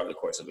get throughout the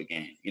course of a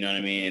game. You know what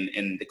I mean?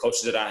 And the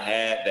coaches that I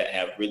had that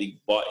have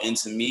really bought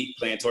into me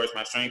playing towards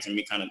my strengths and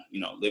me kind of,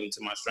 living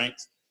to my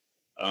strengths,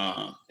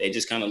 they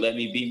just kind of let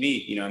me be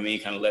me, you know what I mean?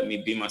 Kind of let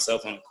me be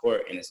myself on the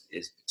court. And it's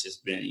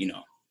just been,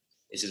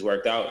 it's just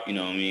worked out, you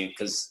know what I mean?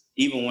 Because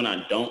even when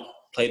I don't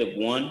play the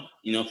one,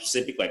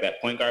 specific, like that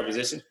point guard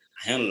position,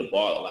 I handle the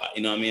ball a lot.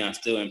 You know what I mean? I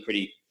still am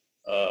pretty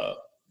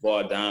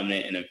ball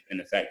dominant in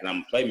the fact that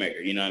I'm a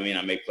playmaker. You know what I mean?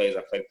 I make plays.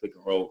 I play pick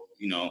and roll,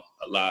 a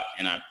lot.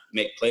 And I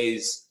make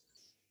plays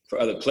for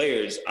other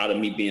players out of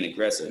me being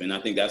aggressive. And I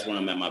think that's when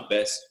I'm at my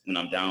best, when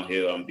I'm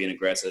downhill, I'm being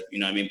aggressive. You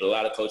know what I mean? But a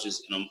lot of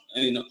coaches,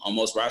 on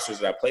most rosters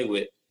that I play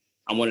with,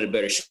 I'm one of the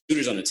better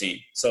shooters on the team.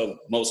 So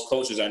most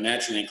coaches are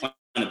naturally inclined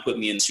to put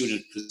me in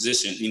shooting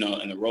position,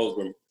 in the roles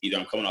where either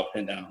I'm coming off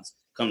pin downs,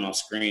 coming off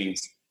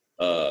screens,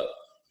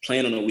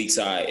 playing on the weak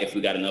side if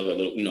we got another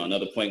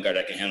point guard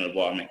that can handle the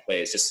ball and make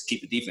plays, just to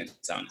keep the defense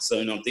honest.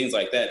 So, things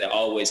like that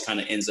always kind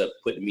of ends up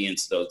putting me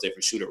into those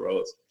different shooter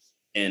roles.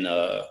 And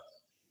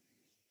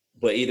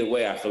but either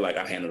way, I feel like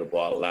I handle the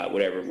ball a lot,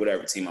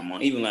 whatever team I'm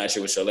on. Even last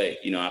year with Cholet,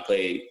 I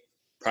played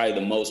probably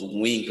the most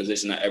wing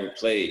position I ever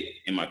played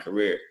in my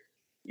career.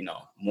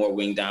 More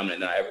wing dominant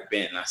than I ever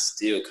been, and I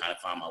still kind of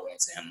find my way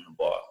into handling the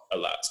ball a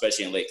lot,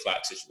 especially in late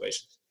clock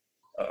situations.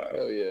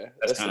 Oh yeah,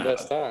 that's the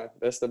best time.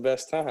 That's the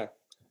best time.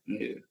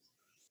 Yeah.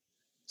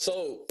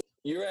 So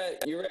you're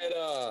at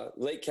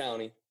Lake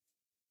County.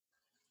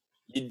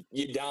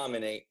 You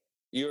dominate.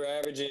 You're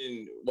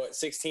averaging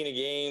 16 a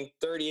game,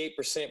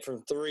 38%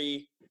 from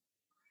three.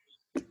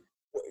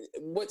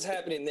 What's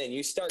happening then?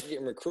 You start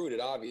getting recruited,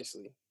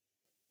 obviously.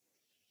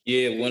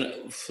 Yeah.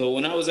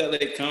 When I was at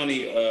Lake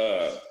County,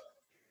 I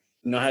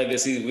had a good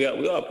season. We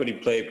all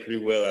played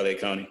pretty well at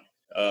Lake County.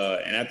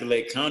 And after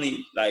Lake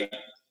County,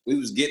 we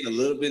was getting a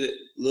little bit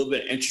of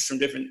interest from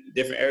different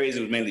areas.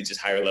 It was mainly just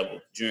higher level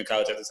junior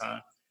college at the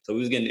time. So we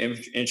was getting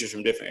interest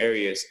from different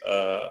areas.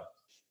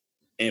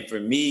 And for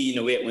me,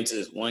 we went to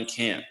this one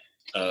camp.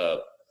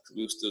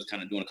 We were still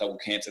kind of doing a couple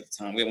camps at the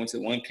time. We went to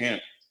one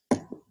camp,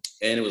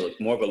 and it was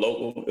more of a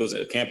local. It was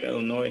a camp in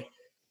Illinois.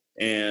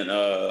 And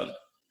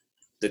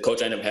the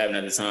coach I ended up having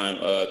at the time,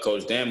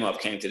 Coach Damhoff,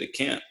 came to the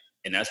camp.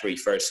 And that's where he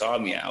first saw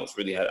me. I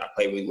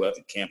played really well at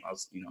the camp. I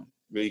was,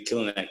 really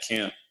killing that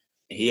camp.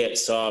 And he had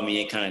saw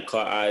me and kind of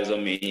caught eyes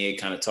on me. And he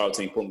had kind of talked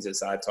to me, put me to the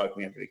side, talked to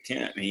me after the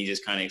camp. And he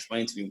just kind of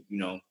explained to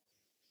me,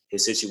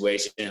 his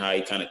situation, how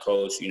he kind of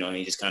coached, and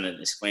he just kind of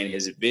explained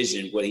his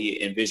vision, what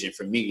he envisioned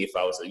for me if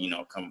I was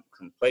to, come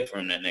play for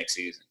him that next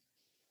season.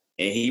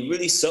 And he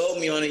really sold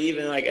me on it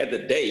even at the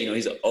day.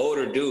 He's an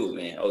older dude,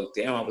 man. Oh,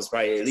 damn, I was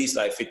probably at least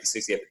 50,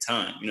 60 at the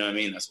time. You know what I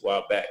mean? That's a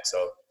while back.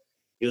 So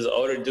he was an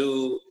older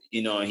dude,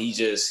 and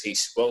he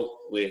spoke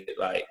with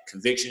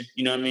conviction,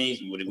 you know what I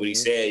mean? What he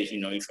said,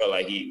 he felt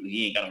like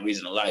he ain't got no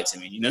reason to lie to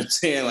me, you know what I'm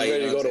saying?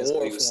 Ready to go to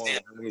war for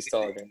him when he's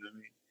talking. You know what I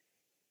mean?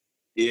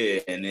 Yeah,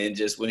 and then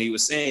just when he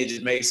was saying, it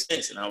just made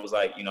sense. And I was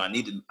like,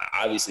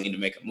 I obviously need to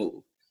make a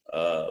move.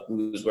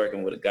 We was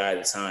working with a guy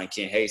at the time,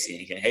 Ken Hasty,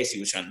 and Ken Hasty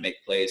was trying to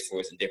make plays for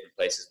us in different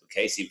places, but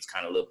Casey was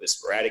kind of a little bit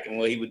sporadic in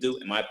what he would do,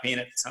 in my opinion,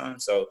 at the time.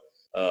 So,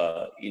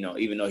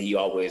 even though he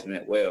always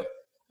meant well.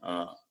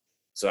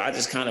 So I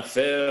just kind of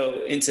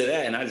fell into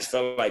that, and I just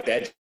felt like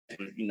that,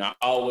 I've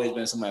always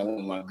been somebody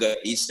with my gut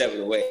each step of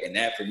the way. And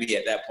that, for me,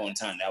 at that point in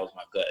time, that was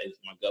my gut.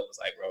 My gut was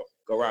like, bro,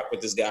 go rock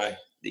with this guy.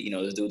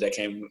 This dude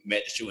that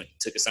met you and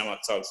took his time out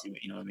to talk to you,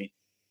 you know what I mean?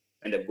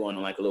 Ended up going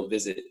on a little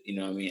visit, you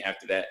know what I mean,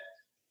 after that.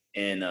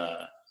 And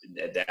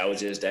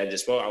that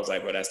just spoke. I was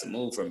like, bro, that's the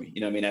move for me.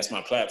 You know what I mean? That's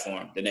my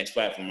platform, the next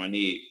platform I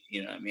need,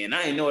 you know what I mean? And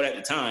I didn't know it at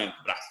the time,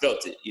 but I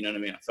felt it, you know what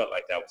I mean? I felt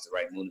like that was the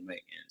right move to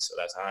make. And so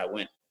that's how I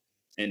went.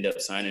 Ended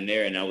up signing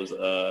there, and that was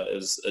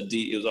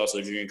it was also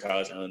a junior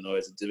college in Illinois.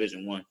 It's a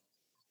Division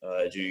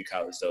I junior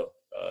college, though,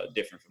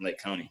 different from Lake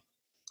County.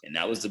 And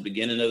that was the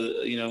beginning of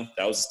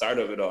that was the start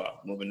of it all,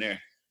 moving there.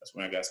 That's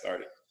when I got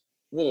started.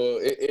 Well,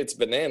 it's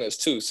bananas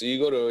too. So you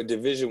go to a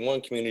Division I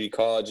community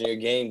college and your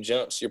game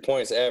jumps, your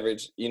points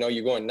average,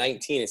 you're going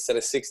 19 instead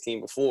of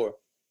 16 before.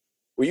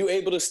 Were you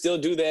able to still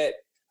do that?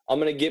 I'm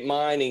going to get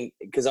mine and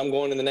because I'm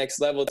going to the next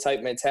level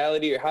type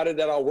mentality, or how did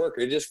that all work?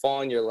 Or did it just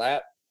fall in your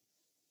lap?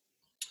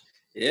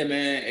 Yeah,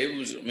 man,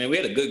 we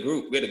had a good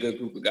group. We had a good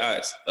group of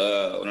guys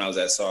when I was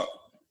at Sauk.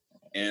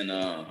 And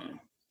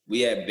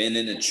we had been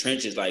in the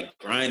trenches,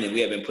 grinding.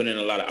 We had been putting in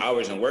a lot of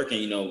hours and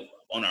working,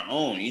 on our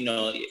own.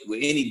 With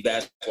any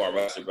basketball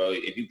roster, bro,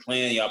 if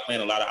y'all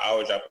playing a lot of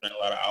hours, y'all putting a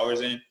lot of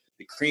hours in,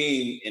 the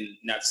cream, and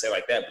not to say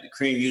like that, but the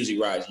cream usually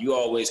rises. You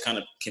always kind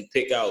of can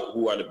pick out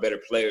who are the better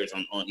players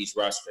on each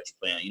roster that you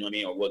play on, you know what I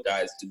mean? Or what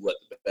guys do what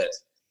the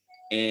best.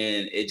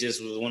 And it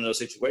just was one of those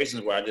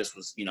situations where I just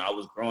was, I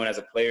was growing as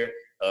a player.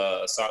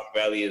 Sauk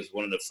Valley is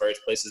one of the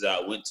first places that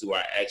I went to where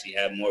I actually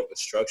had more of a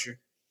structure.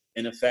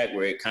 In the fact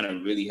where it kind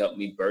of really helped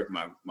me birth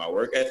my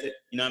work ethic.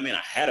 You know what I mean?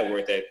 I had a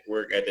work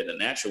ethic, the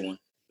natural one,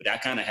 but I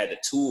kind of had the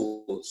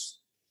tools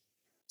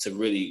to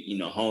really,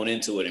 hone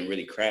into it and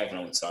really craft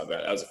what I'm talking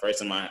about. That was the first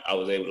time I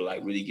was able to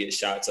like really get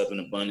shots up in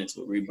abundance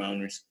with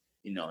rebounders,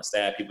 and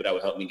staff people that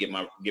would help me get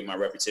my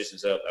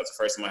repetitions up. That was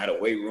the first time I had a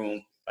weight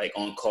room like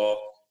on call.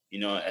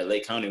 At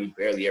Lake County, we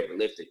barely ever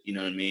lifted, you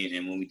know what I mean?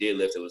 And when we did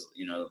lift, it was,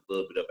 a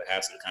little bit of a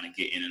hassle to kind of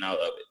get in and out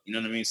of it, you know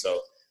what I mean? So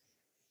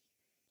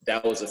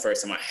that was the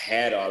first time I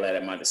had all that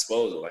at my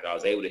disposal. Like I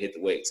was able to hit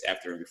the weights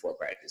after and before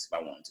practice if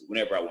I wanted to,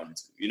 whenever I wanted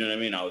to, you know what I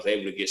mean? I was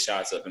able to get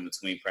shots up in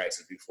between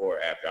practice, before,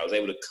 after. I was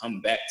able to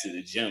come back to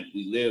the gym.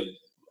 We lived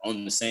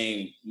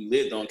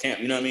on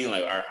camp, you know what I mean?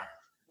 Like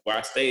where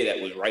I stayed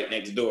at was right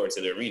next door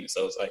to the arena.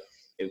 So it's like,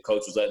 if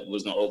coach was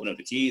going to open up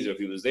the keys, or if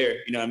he was there,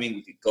 you know what I mean?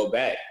 We could go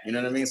back, you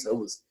know what I mean? So it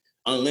was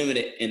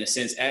unlimited, in a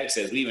sense,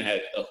 access. We even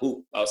had a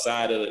hoop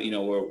outside of,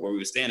 where we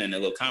were standing in a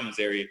little commons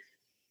area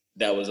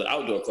that was an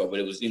outdoor court, but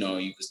it was, you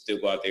could still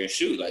go out there and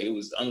shoot. Like it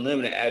was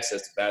unlimited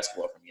access to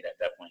basketball for me at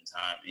that point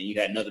in time. And you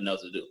had nothing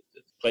else to do.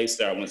 The place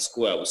that I went to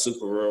school at was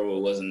super rural.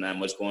 It wasn't that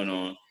much going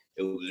on.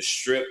 It was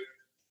a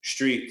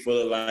street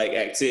full of like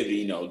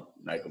activity,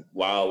 like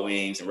Wild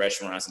Wings and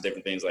restaurants and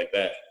different things like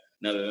that.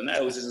 And other than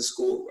that, it was just a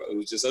school, bro. It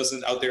was just us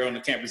out there on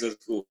the campus of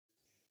school.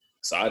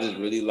 So I just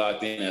really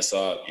locked in and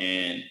saw it.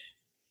 And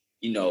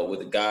with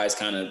the guys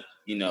kind of,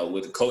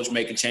 with the coach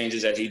making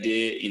changes as he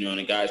did, and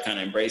the guys kind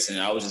of embracing it,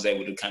 I was just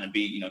able to kind of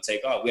be,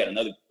 take off. We had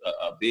another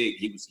big,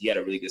 he had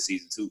a really good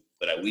season too,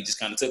 but we just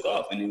kind of took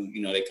off, and then,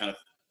 they kind of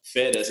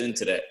fed us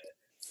into that,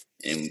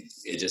 and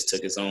it just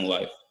took its own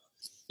life.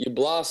 You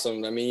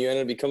blossomed. I mean, you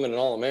ended up becoming an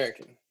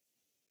All-American.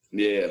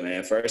 Yeah,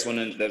 man. First one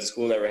that the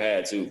school ever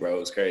had too, bro. It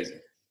was crazy.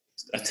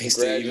 I think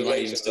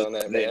congratulations on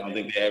that, man. I don't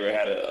think they ever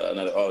had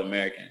another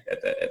All-American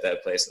at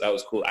that place. So that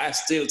was cool. I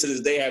still, to this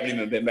day, haven't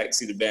even been back to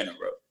see the banner,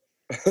 bro.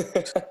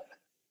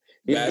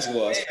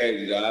 Basketball is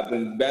crazy,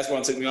 though.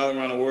 Basketball took me all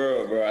around the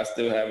world, bro. I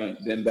still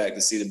haven't been back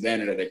to see the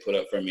banner that they put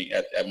up for me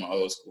at my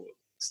old school.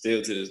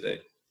 Still to this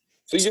day.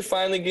 So you're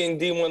finally getting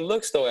D1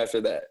 looks, though,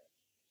 after that?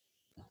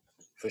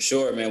 For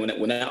sure, man.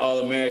 When that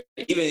All-American,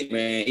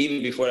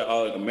 even before the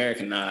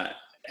All-American nod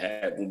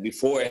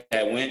before it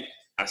had went,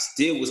 I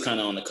still was kind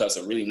of on the cusp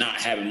of really not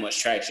having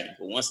much traction.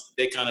 But once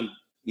they kind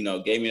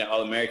of, gave me the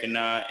All-American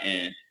nod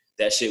and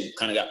that shit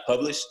kind of got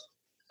published,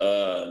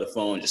 the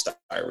phone just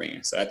started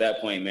ringing. So at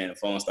that point, man, the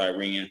phone started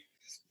ringing.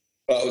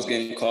 I was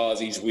getting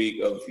calls each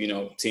week of,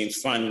 teams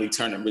finally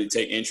turning to really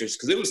take interest.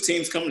 Because it was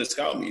teams coming to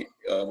scout me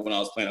when I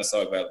was playing. I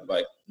saw about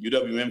like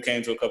UWM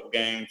came to a couple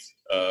games.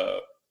 I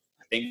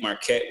think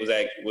Marquette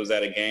was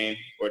at a game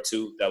or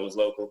two that was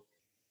local.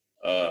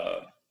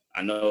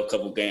 I know a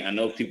couple games. I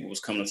know people was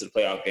coming up to the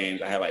playoff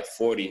games. I had like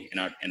 40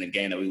 in a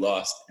game that we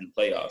lost in the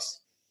playoffs.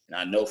 And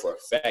I know for a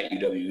fact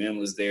UWM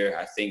was there.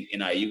 I think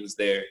NIU was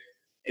there.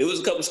 It was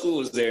a couple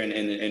schools there in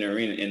the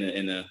arena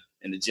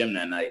in the gym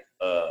that night.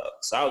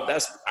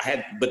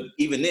 But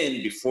even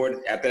then,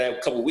 after that,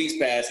 a couple of weeks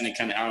passed, and then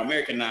kind of our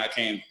American nod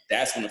came.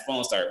 That's when the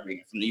phone started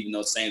ringing from even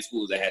those same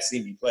schools that had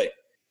seen me play,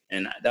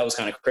 and that was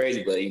kind of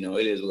crazy. But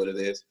it is what it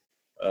is.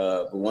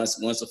 But once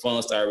the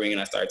phone started ringing,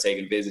 I started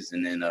taking visits,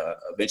 and then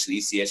eventually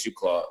ECSU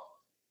called,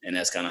 and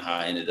that's kind of how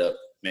I ended up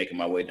making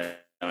my way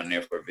down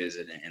there for a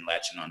visit and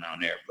latching on down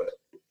there. But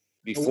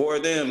before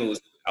them,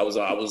 I was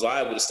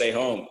liable to stay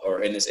home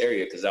or in this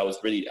area because I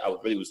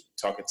really was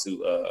talking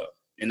to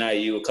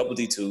NIU, a couple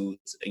D2s,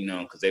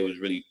 because they was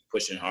really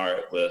pushing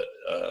hard. But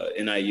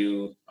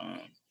NIU,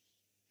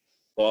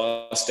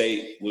 Ball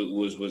State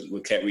was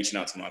kept reaching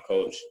out to my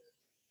coach.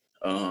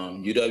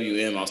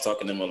 UWM, I was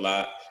talking to them a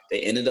lot.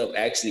 They ended up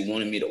actually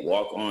wanting me to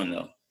walk on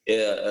though.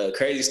 Yeah, a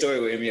crazy story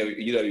with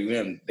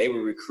UWM. They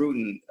were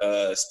recruiting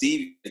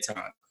Stevie at the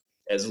time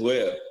as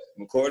well.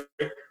 McCorder.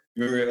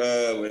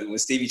 Remember when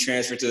Stevie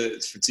transferred to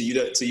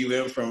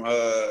UM from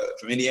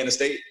Indiana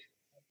State?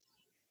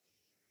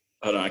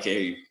 Hold on, I can't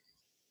hear you.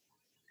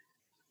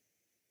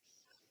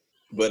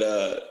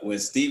 But when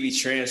Stevie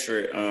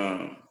transferred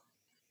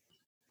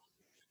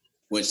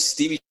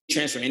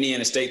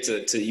Indiana State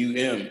to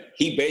UM,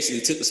 he basically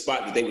took the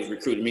spot that they was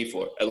recruiting me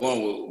for,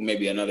 along with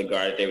maybe another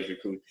guard that they was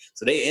recruiting.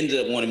 So they ended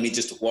up wanting me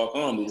just to walk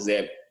on because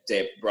they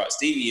had brought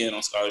Stevie in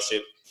on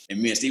scholarship, and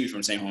me and Stevie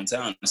from the same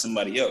hometown and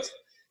somebody else.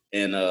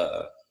 And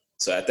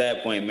so at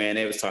that point, man,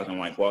 they was talking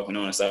like walking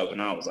on and stuff,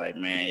 and I was like,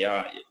 man,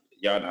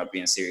 y'all not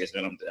being serious,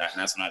 man. And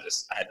that's when I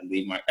had to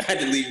leave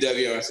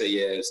WR and say,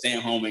 yeah, staying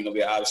home ain't gonna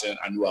be an option.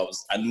 I knew I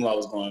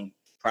was going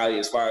probably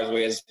as far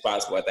away as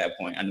possible at that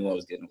point. I knew I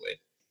was getting away.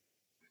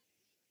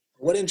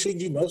 What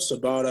intrigued you most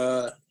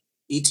about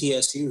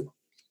ETSU?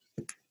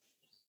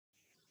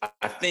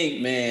 I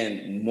think,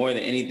 man, more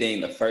than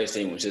anything, the first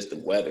thing was just the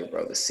weather,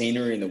 bro. The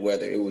scenery and the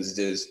weather. It was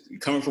just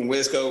coming from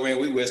Wisco,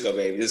 man. We Wisco,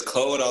 baby. It's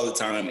cold all the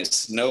time. It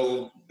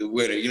snowed the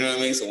winter. You know what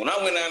I mean? So when I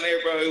went down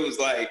there, bro,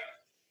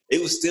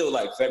 it was still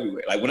like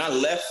February. Like when I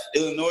left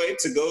Illinois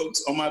to go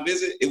on my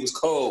visit, it was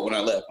cold when I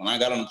left. When I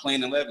got on the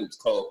plane and left, it was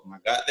cold. When I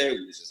got there,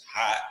 it was just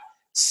hot,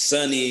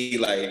 sunny.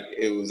 Like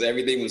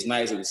everything was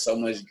nice. It was so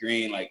much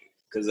green. Like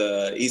because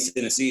East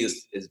Tennessee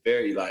is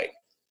very like.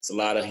 It's a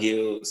lot of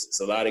hills. It's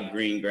a lot of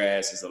green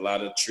grass. It's a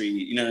lot of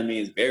trees. You know what I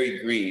mean? It's very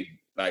green.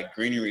 Like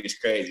greenery is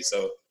crazy.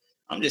 So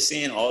I'm just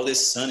seeing all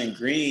this sun and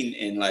green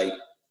and like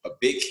a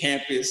big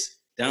campus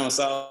down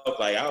south.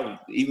 Like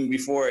even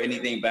before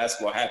anything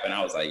basketball happened,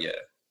 I was like, yeah,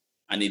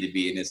 I need to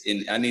be in this.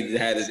 I need to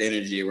have this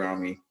energy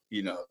around me,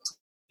 you know.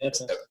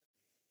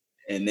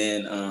 And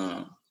then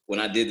when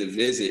I did the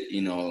visit,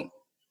 you know,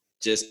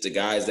 just the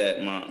guys that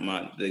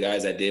the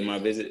guys that did my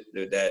visit,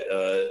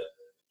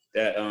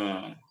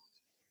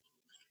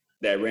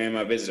 that ran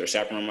my visit or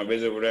chaperoned my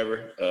visit or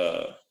whatever,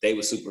 they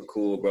were super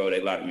cool, bro. They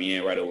locked me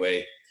in right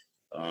away.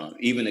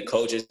 Even the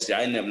coaches,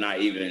 I ended up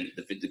not even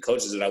the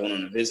coaches that I went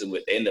on a visit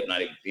with. They ended up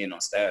not even being on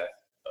staff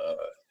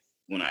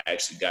when I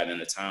actually got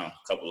into town.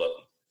 A couple of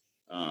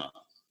them,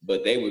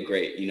 but they were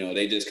great. You know,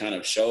 they just kind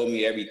of showed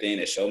me everything.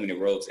 They showed me the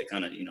ropes. They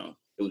kind of, you know,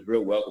 it was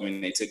real welcoming.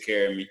 They took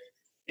care of me.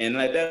 And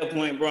at that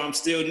point, bro, I'm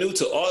still new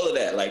to all of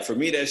that. Like for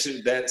me,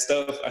 that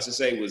stuff I should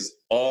say was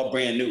all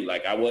brand new.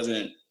 Like I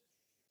wasn't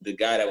the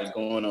guy that was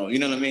going on, you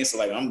know what I mean? So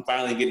like, I'm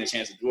finally getting a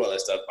chance to do all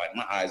that stuff. Like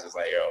my eyes is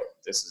like, yo,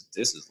 this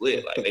is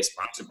lit. Like they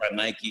sponsored by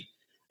Nike,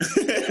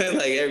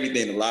 like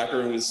everything. The locker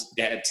rooms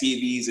had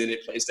TVs in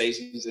it,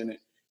 PlayStations in it.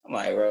 I'm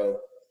like, bro,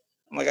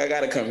 I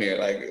gotta come here.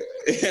 Like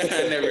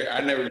I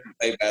never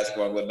played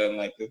basketball with nothing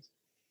like this.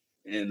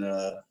 And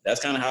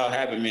that's kind of how it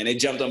happened, man. They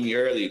jumped on me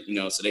early, you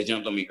know. So they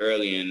jumped on me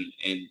early,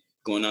 and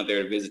going out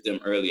there to visit them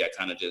early, I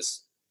kind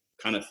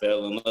of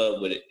fell in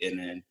love with it, and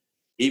then.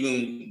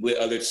 Even with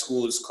other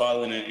schools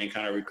calling and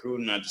kind of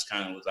recruiting, I just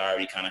kind of was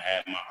already kind of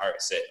had my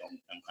heart set on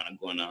kind of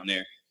going down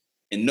there.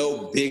 And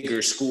no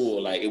bigger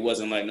school, like it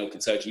wasn't like no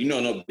Kentucky, you know,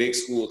 no big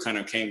school kind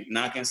of came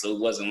knocking. So it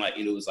wasn't like,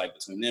 you know, it was like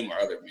between them or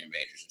other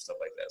mid-majors and stuff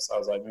like that. So I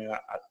was like, man,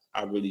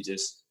 I really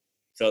just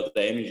felt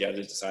the energy. I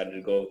just decided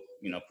to go,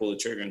 you know, pull the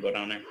trigger and go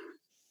down there.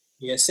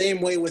 Yeah, same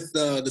way with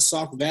the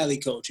Sauk Valley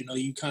coach. You know,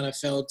 you kind of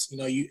felt, you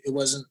know, it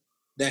wasn't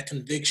that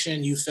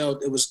conviction. You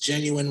felt it was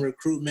genuine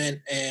recruitment,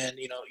 and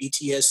you know,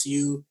 ETSU,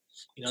 you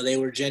know, they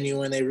were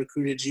genuine. They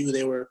recruited you.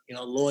 They were, you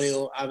know,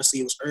 loyal. Obviously,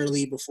 it was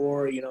early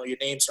before, you know, your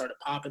name started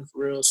popping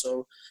for real.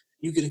 So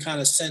you can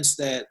kind of sense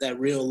that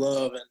real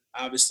love, and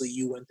obviously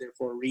you went there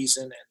for a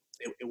reason,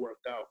 and it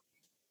worked out.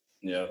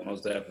 Yeah,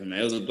 most definitely, man.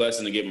 It was a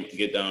blessing to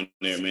get down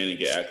there, man, and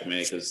get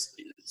acclimated. Because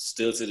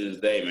still to this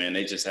day, man,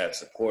 they just have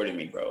supported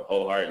me, bro,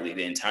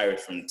 wholeheartedly.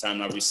 From the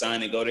time I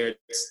resigned to go there,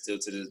 still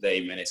to this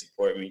day, man, they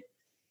support me.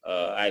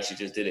 I actually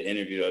just did an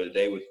interview the other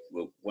day with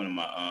one of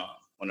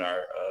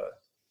our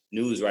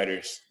news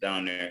writers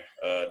down there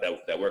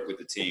that work with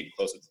the team,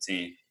 close with the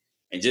team,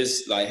 and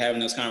just like having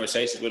those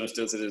conversations with them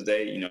still to this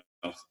day, you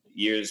know,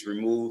 years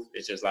removed,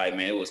 it's just like,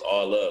 man, it was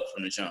all love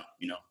from the jump,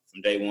 you know,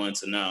 from day one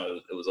to now,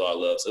 it was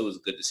all love. So it was a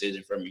good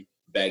decision for me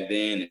back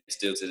then, and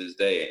still to this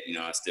day, you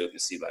know, I still can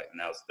see like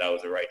that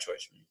was the right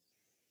choice for me.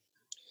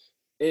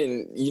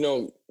 And you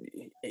know,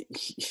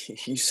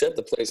 you set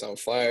the place on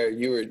fire.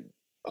 You were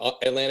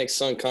Atlantic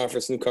Sun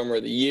Conference Newcomer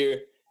of the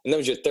Year, and that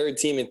was your third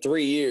team in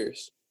 3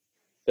 years.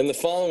 Then the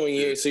following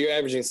year, so you're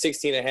averaging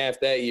 16.5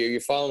 that year.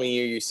 Your following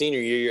year, your senior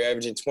year, you're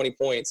averaging 20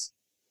 points,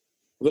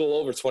 a little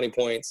over 20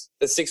 points.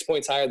 That's 6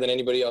 points higher than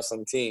anybody else on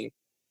the team.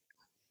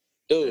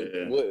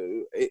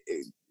 Dude,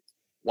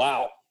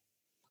 wow.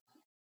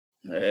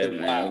 Yeah,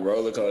 man,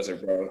 roller coaster,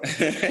 bro.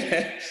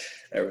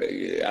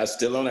 I'm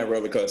still on that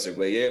roller coaster,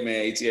 but yeah,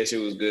 man,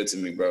 ETSU was good to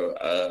me, bro.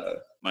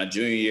 My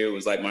junior year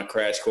was like my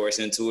crash course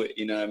into it,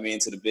 you know what I mean,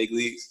 to the big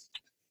leagues,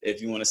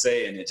 if you want to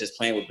say, and just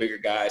playing with bigger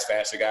guys,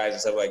 faster guys,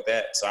 and stuff like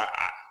that. So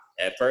I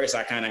at first,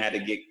 I kind of had to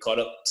get caught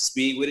up to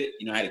speed with it.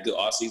 You know, I had a good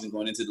off season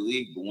going into the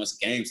league, but once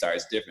the game started,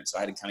 it's different. So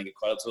I had to kind of get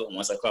caught up to it. And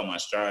once I caught my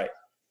stride,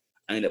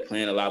 I ended up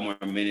playing a lot more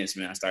minutes,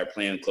 man. I started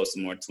playing close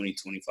to more 20,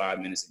 25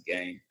 minutes a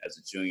game as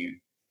a junior,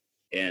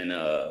 and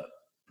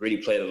really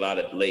played a lot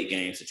of late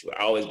game situations.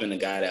 I've always been the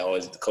guy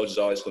that the coaches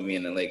always put me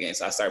in the late games.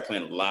 So I started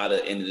playing a lot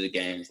of end of the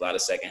games, a lot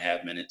of second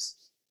half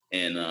minutes.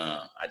 And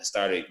I just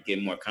started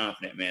getting more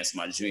confident, man. So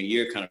my junior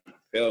year kind of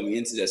propelled me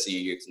into that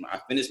senior year.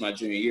 I finished my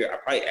junior year. I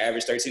probably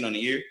averaged 13 on the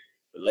year,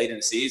 but late in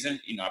the season,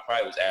 you know, I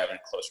probably was averaging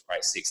close to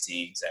probably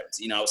 16,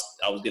 17. You know,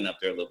 I was getting up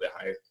there a little bit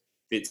higher,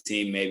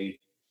 15 maybe.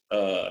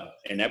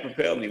 And that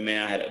propelled me,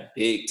 man. I had a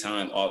big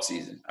time off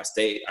season. I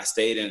stayed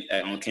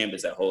on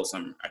campus that whole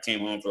summer. I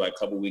came home for like a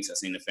couple of weeks. I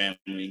seen the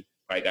family,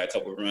 probably got a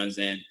couple of runs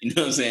in, you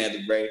know what I'm saying, at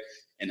the break.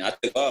 And I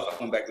took off. I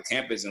went back to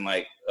campus in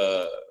like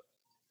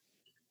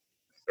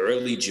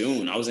early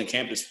June. I was in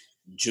campus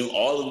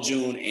all of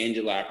June and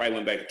July. I probably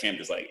went back to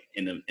campus like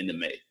in the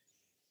May.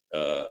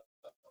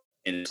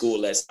 And school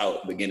lets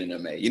out beginning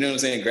of May. You know what I'm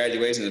saying?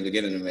 Graduation in the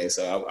beginning of May.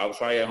 So I was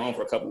probably at home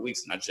for a couple of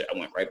weeks, and I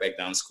went right back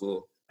down to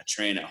school. I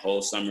trained that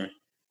whole summer,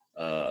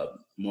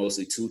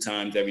 mostly 2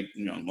 times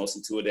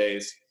mostly 2 a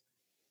days.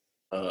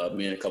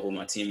 Me and a couple of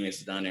my teammates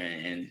were down there,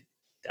 and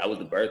that was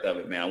the birth of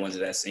it, man. I went to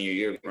that senior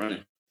year running.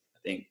 I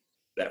think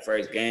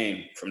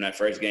from that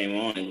first game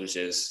on, it was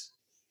just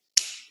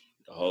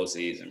the whole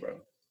season,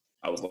 bro.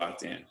 I was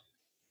locked in.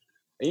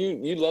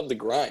 And you love the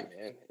grind,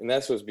 man. And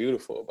that's what's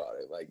beautiful about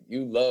it. Like,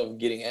 you love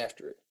getting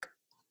after it.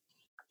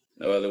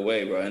 No other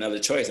way, bro. Another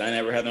choice. I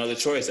never had no other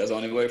choice. That's the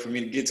only way for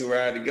me to get to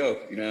where I had to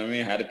go. You know what I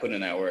mean? I had to put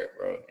in that work,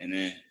 bro. And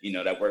then, you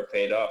know, that work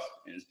paid off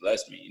and it's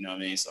blessed me. You know what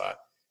I mean? So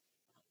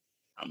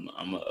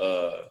I'm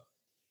a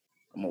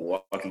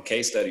walking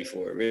case study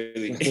for it,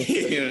 really.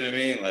 You know what I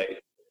mean?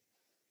 Like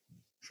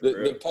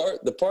the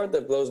part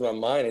that blows my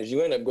mind is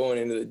you end up going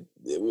into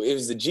it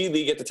was the G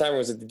League at the time, or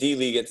was it the D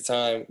League at the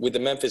time with the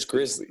Memphis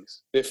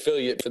Grizzlies, the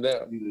affiliate for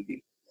them?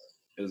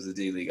 It was the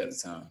D League at the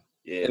time.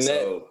 Yeah. And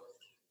so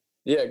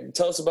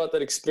tell us about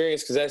that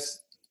experience, because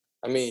that's,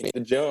 I mean, the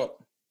jump.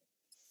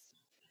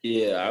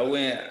 Yeah, I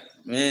went,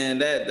 man,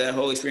 that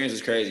whole experience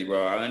was crazy,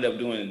 bro. I ended up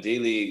doing the D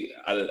League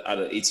out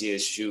of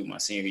ETSU my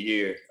senior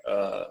year.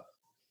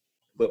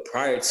 But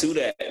prior to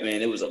that, man,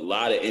 there was a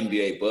lot of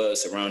NBA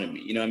buzz surrounding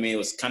me. You know what I mean? It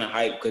was kind of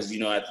hype because, at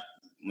the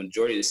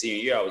majority of the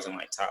senior year, I was in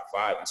like top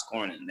 5 in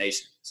scoring in the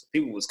nation. So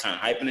people was kind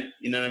of hyping it,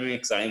 you know what I mean?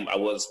 Because I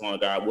was a small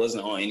guy. I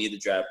wasn't on any of the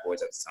draft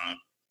boards at the time,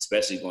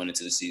 especially going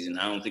into the season.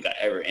 I don't think I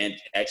ever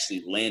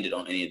actually landed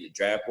on any of the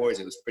draft boards.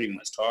 It was pretty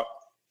much talk.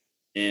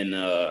 And,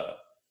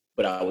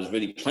 but I was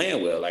really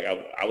playing well. Like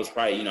I was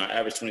probably, I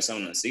averaged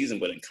 27 in the season,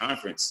 but in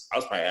conference, I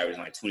was probably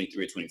averaging like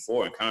 23 or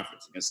 24 in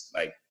conference against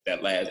like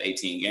that last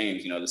 18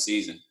 games, the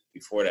season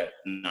before that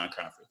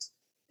non-conference.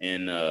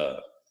 And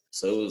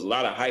so it was a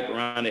lot of hype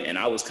around it, and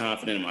I was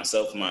confident in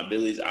myself and my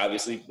abilities,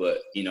 obviously, but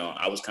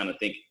I was kind of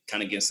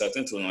getting sucked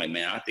into it. I'm like,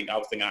 man, I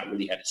was I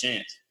really had a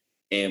chance.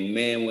 And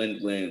man, when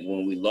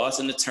we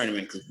lost in the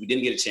tournament, because we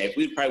didn't get a chance,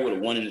 we probably would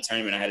have won in the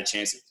tournament. I had a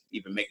chance to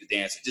even make the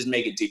dance, just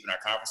make it deep in our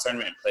conference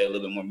tournament and play a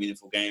little bit more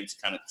meaningful games,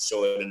 kind of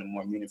show it in a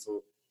more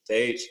meaningful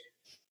stage.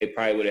 It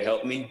probably would have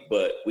helped me,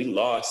 but we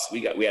lost.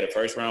 We had a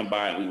first round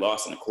bye, and we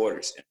lost in the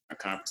quarters in our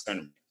conference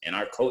tournament. And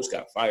our coach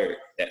got fired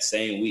that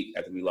same week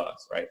after we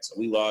lost, right? So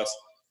we lost.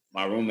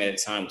 My roommate at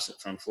the time was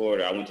from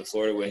Florida. I went to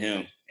Florida with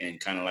him and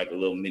kind of like a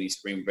little mini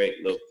spring break,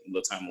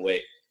 little time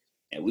away.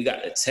 And we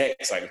got a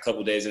text like a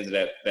couple days into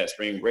that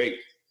spring break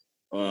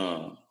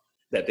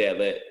that they had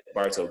let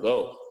Barto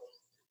go.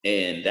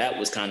 And that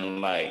was kind of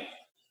like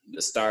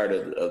the start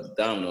of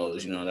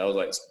dominoes, that was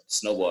like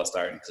snowball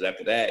starting. Because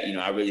after that,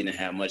 I really didn't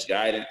have much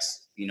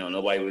guidance.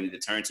 Nobody really to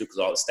turn to because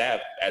all the staff,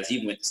 as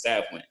he went, the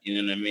staff went.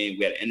 You know what I mean?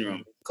 We had an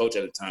interim coach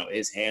at the time.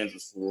 His hands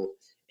was full.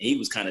 And he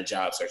was kind of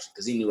job searching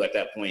because he knew at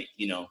that point,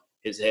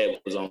 his head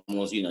was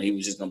almost, he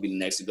was just going to be the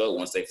next to go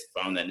once they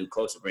found that new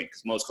coach to bring.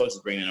 Because most coaches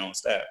bring their own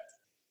staff.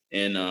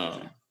 And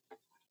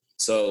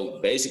so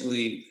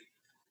basically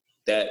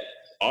that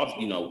off,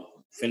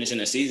 finishing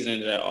the season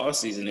into that off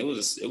season, it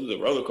was a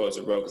roller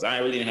coaster, bro, because I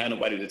really didn't have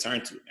nobody to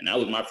turn to. And that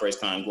was my first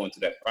time going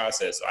through that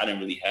process. So I didn't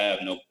really have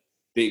no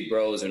big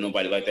bros or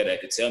nobody like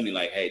that could tell me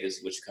like, hey, this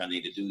is what you kind of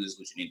need to do. This is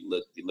what you need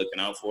to be looking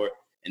out for.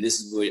 And this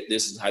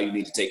is how you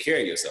need to take care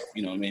of yourself,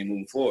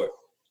 moving forward.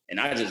 And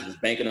I just was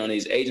banking on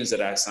these agents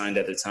that I signed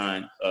at the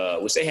time,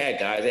 which they had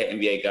guys, they had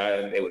NBA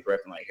guys. They was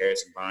repping like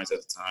Harrison Barnes at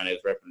the time. They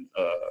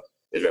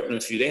was repping a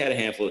few. They had a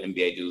handful of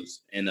NBA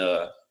dudes. And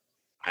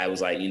I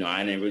was like,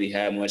 I didn't really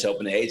have much help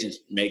in the agents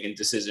making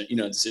decision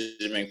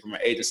making for my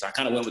agents. So I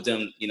kind of went with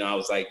them. I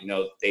was like,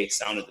 they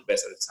sounded the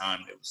best at the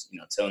time. It was,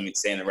 telling me,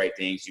 saying the right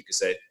things, you could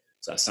say.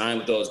 So I signed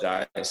with those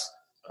guys.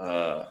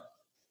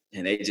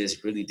 And they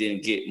just really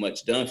didn't get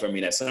much done for me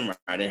that summer.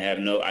 I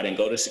didn't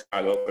go to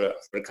Chicago for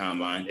the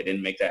combine. They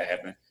didn't make that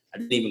happen. I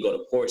didn't even go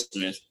to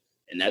Portsmouth,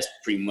 and that's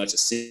pretty much a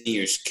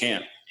seniors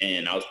camp.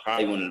 And I was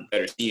probably one of the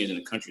better seniors in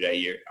the country that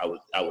year, I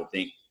would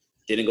think.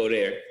 Didn't go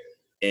there.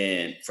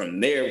 And from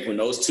there, when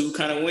those two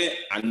kind of went,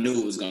 I knew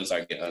it was going to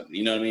start getting ugly.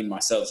 You know what I mean?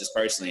 Myself, just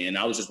personally. And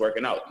I was just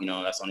working out.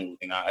 That's the only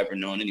thing I ever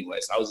known anyway.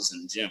 So I was just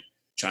in the gym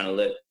trying to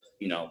let,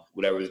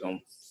 whatever was going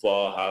to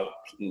fall,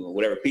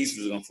 whatever pieces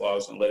was going to fall, I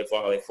was going to let it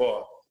fall how they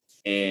fall.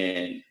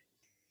 And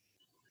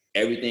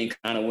everything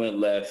kind of went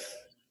left.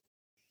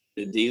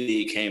 The D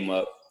League came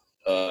up.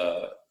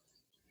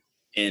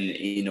 And,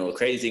 the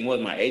crazy thing was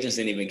my agents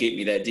didn't even get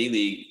me the D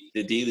League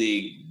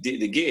did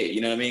the gig,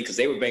 you know what I mean? Because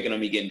they were banking on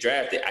me getting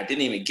drafted. I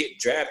didn't even get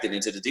drafted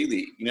into the D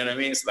League, you know what I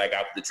mean? It's like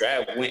the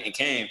draft went and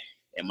came,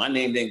 and my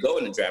name didn't go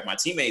in the draft. My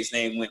teammate's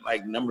name went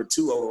like number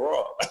 2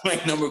 overall,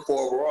 like number 4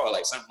 overall,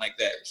 like something like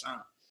that.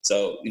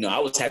 So, I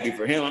was happy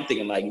for him. I'm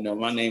thinking like,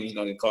 my name is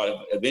going to get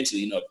called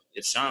eventually.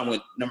 If Sean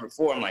went number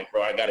 4, I'm like,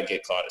 bro, I got to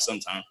get called at some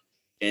time.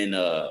 And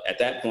at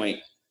that point,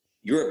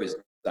 Europe is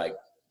like,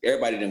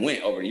 everybody done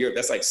went over to Europe.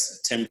 That's like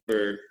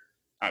September,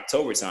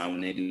 October time when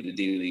they do the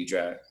D League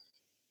draft.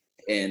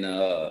 And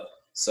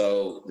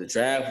so the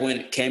draft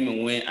came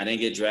and went. I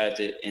didn't get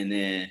drafted. And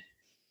then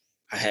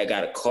I had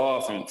got a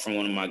call from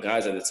one of my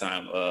guys at the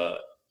time.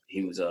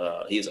 He was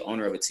the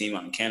owner of a team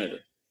out in Canada,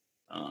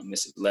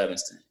 Mr.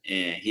 Levinston.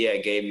 And he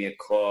had gave me a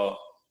call.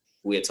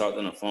 We had talked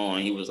on the phone.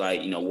 And he was like,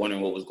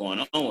 wondering what was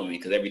going on with me.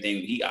 Because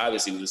he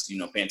obviously was,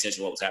 paying attention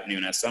to what was happening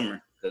in that summer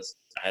because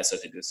I had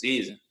such a good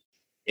season.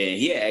 And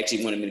he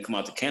actually wanted me to come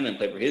out to Canada and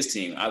play for his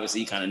team. Obviously,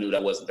 he kind of knew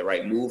that wasn't the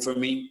right move for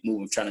me,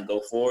 trying to go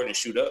forward and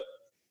shoot up.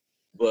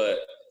 But,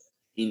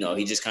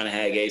 he just kind of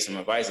gave some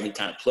advice, and he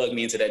kind of plugged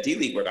me into that D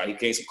League workout. He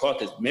gave some call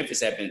because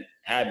Memphis had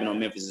been on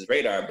Memphis'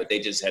 radar, but they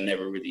just had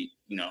never really,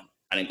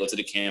 I didn't go to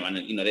the camp.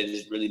 They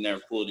just really never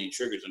pulled any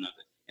triggers or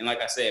nothing. And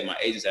like I said, my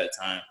agents at the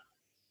time,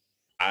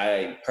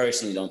 I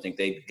personally don't think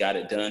they got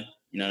it done.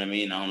 You know what I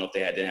mean? I don't know if they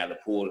didn't have the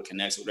pool to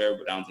connect or whatever,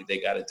 but I don't think they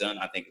got it done.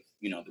 I think if,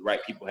 the right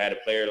people had a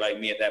player like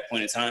me at that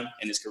point in time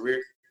in his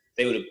career,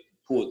 they would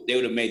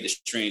have made the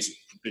strings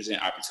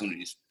present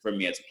opportunities for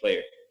me as a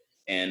player.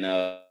 And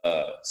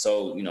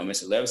so,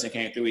 Mr. Levinson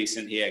came through.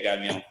 He had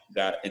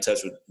got in touch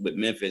with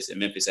Memphis, and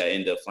Memphis had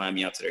ended up flying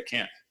me out to their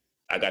camp.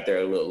 I got there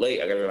a little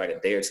late. I got there like a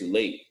day or two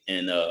late,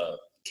 and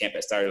camp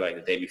had started like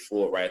the day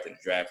before, right after the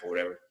draft or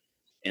whatever.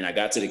 And I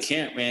got to the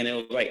camp, man. It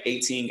was like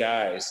 18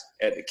 guys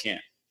at the camp,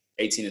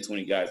 18 to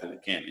 20 guys at the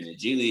camp. In the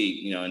G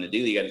League, in the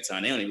D League at the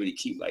time, they only really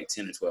keep like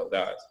 10 or 12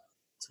 guys.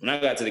 So when I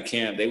got to the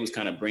camp, they was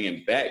kind of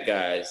bringing back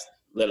guys,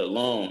 let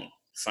alone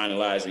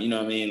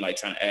finalizing, like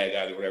trying to add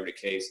guys or whatever the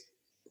case.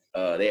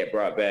 They had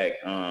brought back,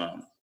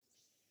 at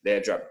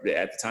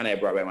the time they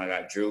had brought back my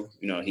guy Drew.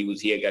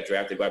 He had got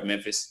drafted by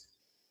Memphis,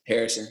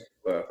 Harrison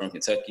from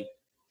Kentucky.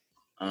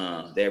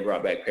 They had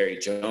brought back Perry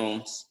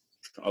Jones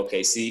from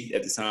OKC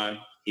at the time.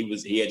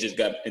 He had just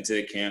got into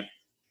the camp.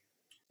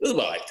 It was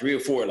about like 3 or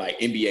 4 like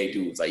NBA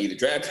dudes, like either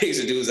draft picks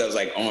or dudes that was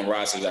like on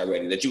rosters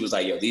already. That you was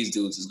like, yo, these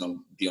dudes is gonna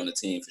be on the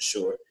team for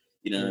sure.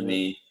 You know what I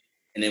mean?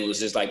 And it was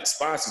just like the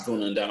spots was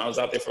going down. I was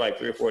out there for like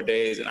 3 or 4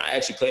 days, and I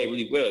actually played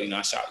really well.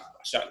 I shot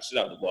the shit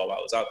out the ball while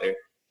I was out there.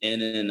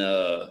 And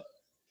then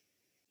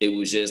it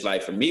was just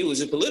like, for me, it was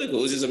just political.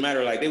 It was just a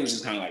matter of like, it was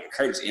just kind of like a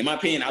courtesy. In my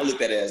opinion, I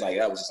looked at it as like,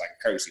 that was just like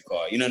a courtesy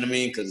call. You know what I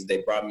mean? Because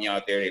they brought me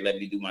out there. They let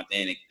me do my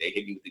thing. They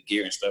hit me with the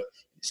gear and stuff.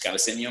 Just got to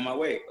send me on my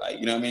way. Like,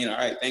 you know what I mean? All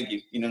right, thank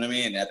you. You know what I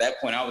mean? And at that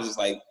point, I was just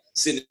like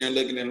sitting there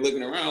looking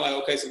around like,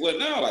 okay, so what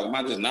now? Like, am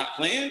I just not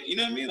playing? You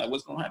know what I mean? Like,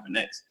 what's going to happen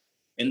next?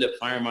 Ended up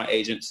firing my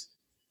agents.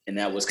 And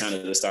that was kind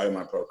of the start of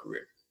my pro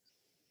career.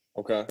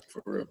 Okay.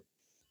 For real.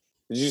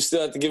 Did you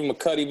still have to give them a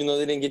cut even though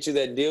they didn't get you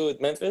that deal with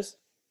Memphis?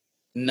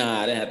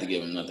 Nah, I didn't have to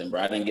give them nothing,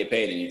 bro. I didn't get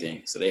paid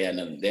anything. So they had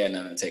nothing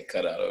to take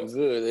cut out of.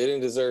 Good. They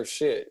didn't deserve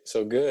shit.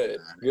 So good.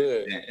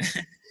 Good.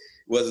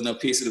 Wasn't a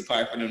piece of the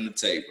pie for them to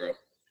take, bro.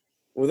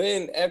 Well,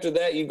 then after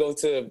that, you go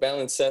to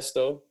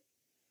Baloncesto,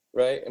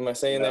 right? Am I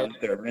saying that?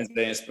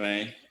 Wednesday in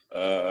Spain.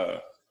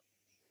 That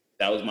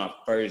was my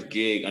first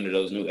gig under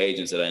those new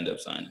agents that I ended up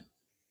signing.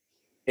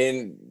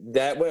 And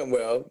that went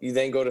well. You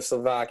then go to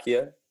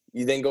Slovakia.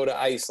 You then go to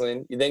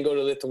Iceland. You then go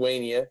to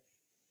Lithuania.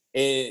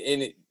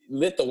 And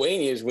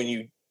Lithuania is when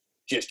you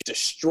just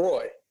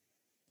destroy.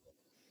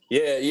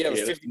 Yeah, you have a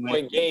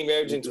 50-point game,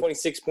 averaging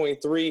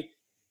 26.3.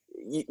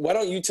 Why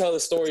don't you tell the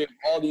story of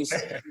all these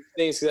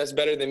things? Because that's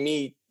better than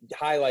me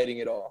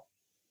highlighting it all.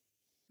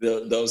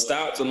 Those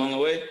stops along the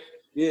way?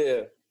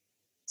 Yeah.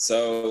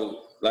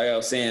 So, like I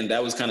was saying,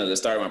 that was kind of the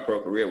start of my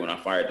pro career when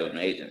I fired those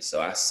agents.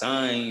 So I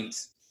signed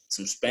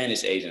some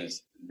Spanish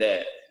agents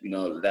that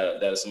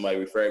somebody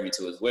referred me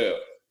to as well.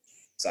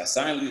 So I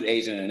signed with these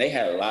agents, and they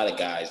had a lot of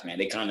guys, man.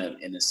 They kind of,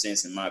 in a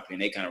sense, in my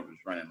opinion, they kind of was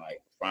running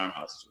like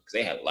farmhouses because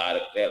they had a lot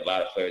of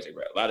players they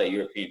rep, a lot of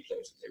European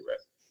players that they rep.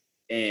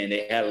 And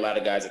they had a lot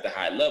of guys at the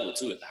high level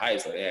too, at the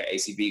highest level. They had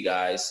ACB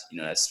guys,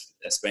 that's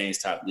Spain's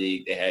top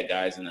league. They had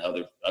guys in the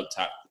other up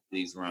top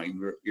leagues around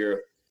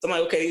Europe. So I'm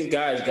like, okay, these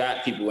guys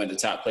got people in the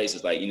top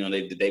places. Like,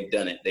 they've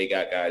done it. They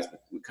got guys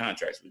with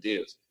contracts, with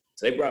deals.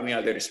 So they brought me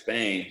out there to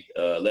Spain,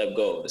 Lev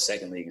Go, the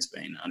second league in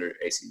Spain under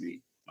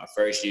ACB. My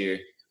first year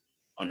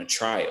on a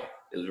trial.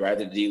 It was right at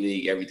the D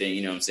League, everything,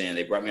 you know what I'm saying?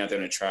 They brought me out there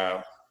on a trial.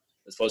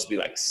 It was supposed to be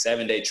like a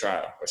 7-day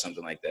trial or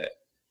something like that.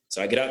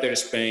 So I get out there to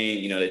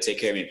Spain, they take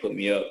care of me, put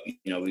me up,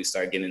 we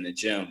start getting in the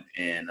gym.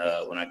 And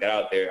when I got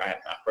out there,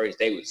 my first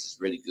day was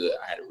just really good.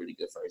 I had a really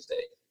good first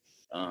day.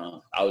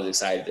 I was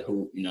excited to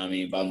hoop,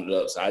 bottomed it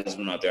up. So I just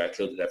went out there, I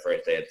killed it that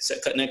first day.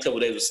 The next couple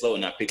of days was slow,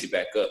 and I picked it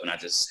back up, and I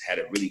just had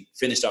it really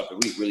finished off the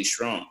week really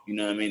strong. You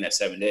know what I mean? That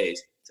 7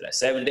 days. So that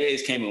 7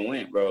 days came and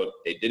went, bro.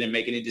 They didn't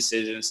make any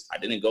decisions. I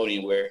didn't go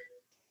anywhere.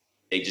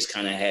 They just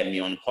kind of had me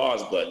on the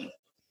pause button.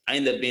 I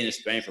ended up being in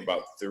Spain for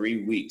about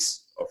 3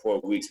 weeks or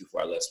 4 weeks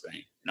before I left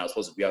Spain. And I was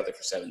supposed to be out there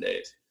for 7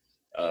 days.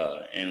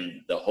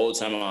 And the whole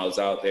time I was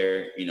out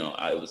there,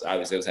 I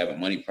was having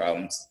money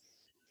problems.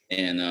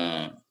 And,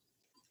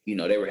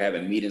 they were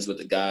having meetings with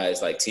the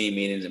guys, like team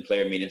meetings and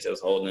player meetings that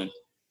was holding them.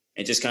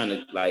 And just kind of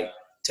like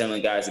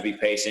telling guys to be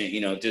patient,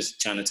 just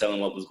trying to tell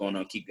them what was going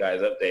on, keep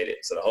guys updated.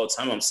 So the whole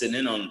time I'm sitting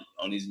in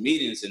on these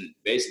meetings, and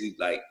basically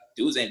like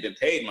dudes ain't been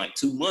paid in like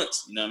 2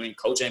 months. You know what I mean?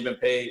 Coach ain't been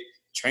paid.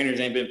 Trainers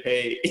ain't been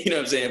paid. You know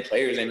what I'm saying?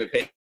 Players ain't been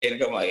paid.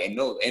 And I'm like, ain't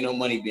no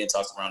money being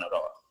tossed around at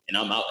all. And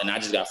I'm out, and I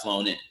just got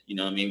flown in, you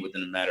know what I mean,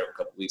 within a matter of a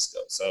couple of weeks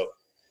ago. So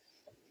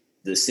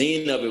the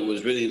scene of it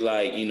was really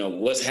like,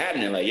 what's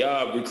happening? Like,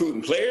 y'all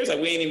recruiting players? Like,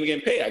 we ain't even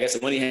getting paid. I guess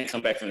the money hadn't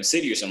come back from the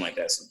city or something like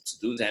that. So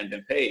dudes hadn't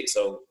been paid.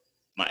 So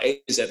my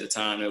agents at the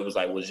time, it was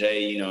like, well,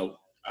 Jay,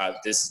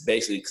 this is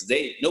basically, because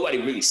nobody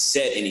really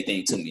said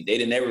anything to me. They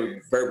didn't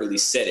ever verbally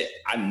said it.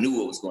 I knew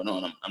what was going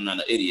on. I'm not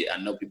an idiot. I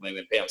know people ain't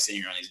been paid. I'm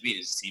sitting here on these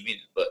meetings, team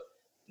meetings, but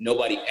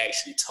nobody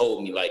actually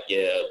told me like,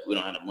 yeah, we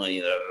don't have the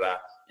money,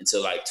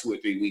 until like 2 or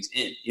 3 weeks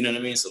in. You know what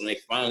I mean? So when they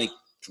finally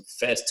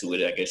confessed to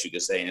it, I guess you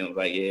could say, and it was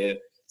like, yeah,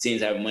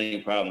 teams have money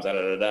problems,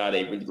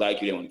 They really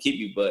like you, they want to keep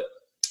you, but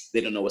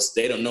they don't know what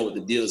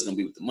the deal is gonna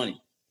be with the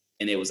money.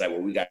 And it was like,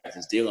 well, we got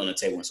this deal on the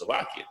table in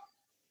Slovakia.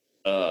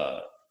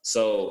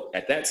 So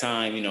at that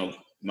time,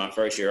 my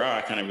first year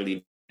out, I kind of really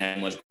didn't have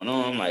much going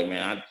on. I'm like,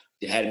 man,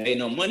 I hadn't made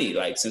no money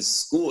like since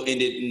school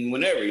ended and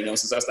whenever,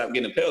 since I stopped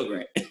getting a Pell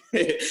Grant.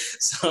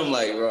 So I'm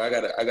like, bro, I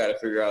gotta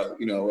figure out,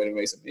 a way to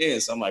make some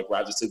ends. So I'm like, bro,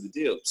 I just took the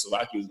deal.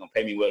 Slovakia was gonna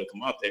pay me well to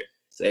come out there.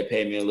 So they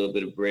paid me a little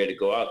bit of bread to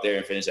go out there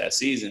and finish that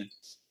season.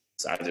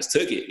 So I just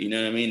took it, you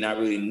know what I mean? Not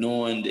really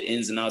knowing the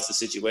ins and outs of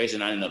the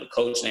situation. I didn't know the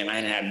coach name. I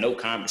didn't have no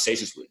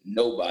conversations with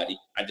nobody.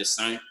 I just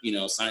signed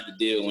the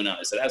deal, went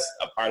out. So that's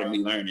a part of me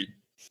learning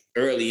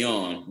early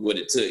on what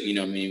it took, you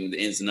know what I mean, the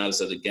ins and outs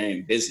of the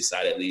game, business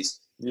side at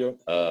least. Yeah.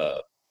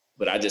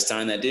 But I just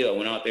signed that deal. I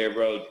went out there,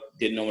 bro,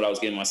 didn't know what I was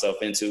getting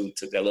myself into,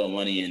 took that little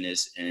money in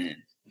this, and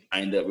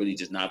I ended up really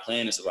just not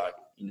playing in Slovakia.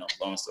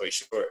 Long story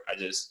short,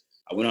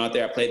 I went out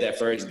there, I played that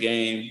first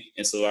game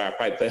in Slovakia. I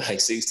probably played like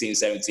 16,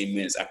 17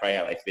 minutes. I probably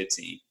had like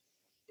 15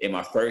 in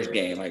my first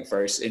game, like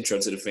first intro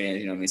to the fans,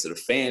 you know what I mean? So the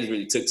fans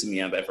really took to me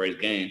out that first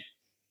game.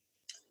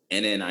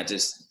 And then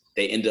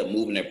they ended up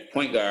moving their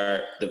point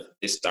guard,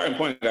 the starting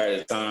point guard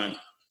at the time,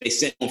 they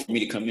sent home for me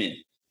to come in.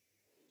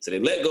 So they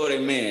let go of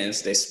their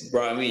mans, they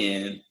brought me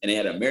in, and they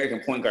had an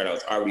American point guard that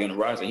was already on the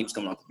roster, and he was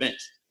coming off the bench.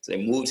 So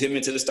they moved him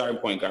into the starting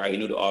point guard. He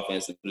knew the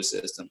offense, knew the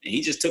system, and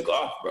he just took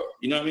off, bro.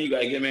 You know what I mean? You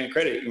got to give man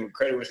credit.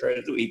 Credit was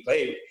credit due. He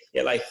played. He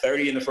had like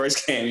 30 in the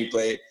first game he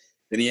played.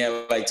 Then he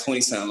had like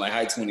 20-something, like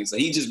high 20s. So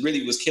he just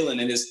really was killing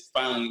and just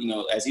finally,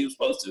 as he was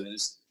supposed to,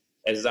 as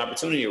his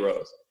opportunity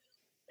arose.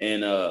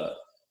 And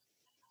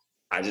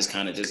I just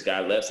kind of just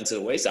got left into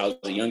the waste. I was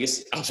the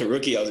youngest. I was a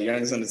rookie. I was the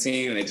youngest on the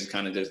team. And they just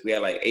kind of we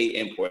had like 8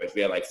 imports.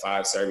 We had like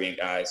 5 Serbian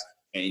guys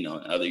and,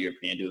 other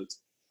European dudes.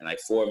 And like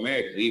 4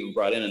 Americans. We even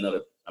brought in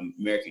another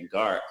American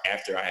guard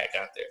after I had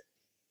got there.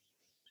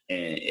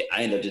 And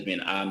I ended up just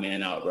being an odd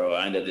man out, bro.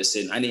 I ended up just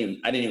sitting. I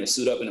didn't even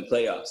suit up in the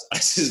playoffs. I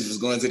just was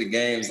going to the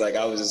games like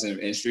I was just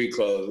in street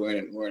clothes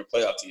wearing a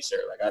playoff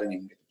T-shirt. Like I didn't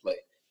even get to play.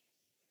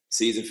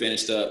 Season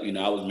finished up.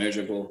 I was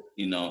miserable,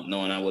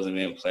 knowing I wasn't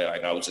able to play.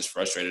 Like I was just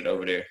frustrated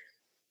over there.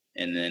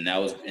 And then that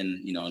was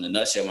in a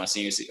nutshell,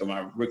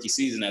 my rookie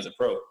season as a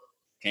pro.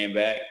 Came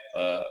back.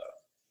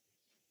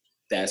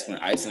 That's when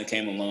Iceland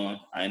came along.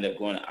 I ended up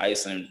going to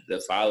Iceland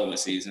the following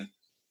season.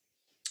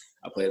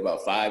 I played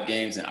about 5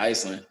 games in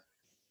Iceland,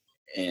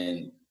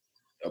 and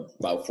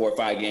about 4 or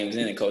 5 games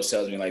in, and coach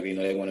tells me like,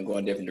 they want to go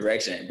in a different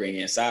direction and bring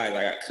me inside.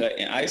 I got cut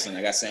in Iceland.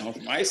 I got sent home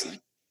from Iceland.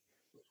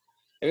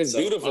 And it's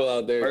beautiful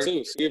out there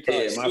too. So you're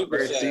probably my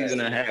first season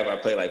and a half, I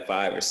played like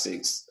 5 or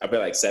 6. I played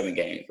like 7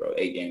 games, bro,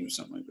 8 games or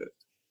something like that.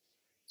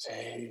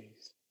 Jeez.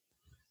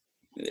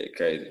 Yeah,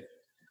 crazy.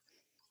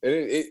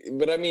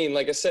 But I mean,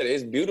 like I said,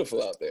 it's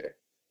beautiful out there.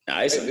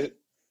 Iceland.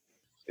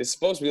 It's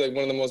supposed to be like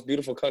one of the most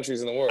beautiful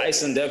countries in the world.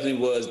 Iceland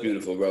definitely was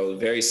beautiful, bro.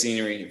 Very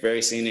scenic.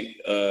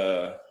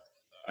 I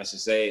should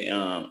say.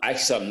 I actually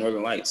saw the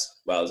Northern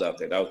Lights while I was out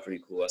there. That was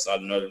pretty cool. I saw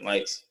the Northern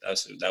Lights.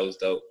 That was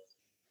dope.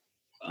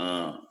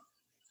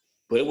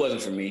 But it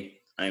wasn't for me.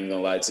 I ain't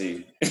gonna lie to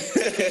you.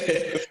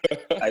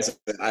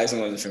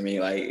 Iceland wasn't for me.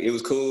 Like it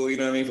was cool, you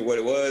know what I mean, for what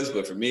it was.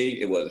 But for me,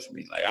 it wasn't for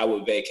me. Like I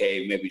would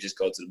vacate, maybe just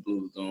go to the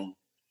Blue Lagoon,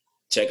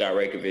 check out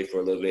Reykjavik for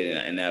a little bit,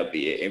 and that would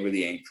be it. It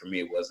really ain't for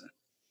me. It wasn't.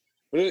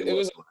 But it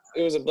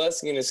was a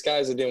blessing in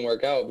disguise. It didn't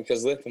work out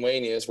because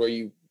Lithuania is where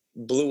you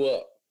blew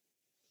up.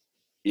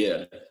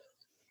 Yeah.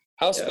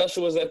 How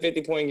special was that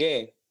 50-point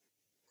game?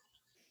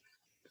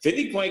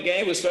 50-point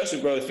game was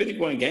special, bro. The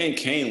 50-point game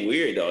came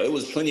weird, though. It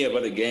was plenty of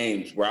other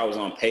games where I was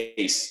on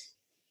pace.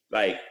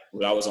 Like,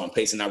 where I was on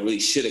pace and I really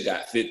should have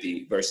got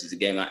 50 versus the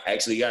game I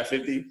actually got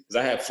 50. Because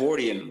I had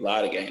 40 in a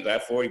lot of games. I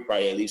had 40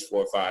 probably at least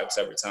 4 or 5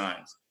 separate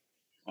times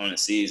on the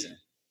season.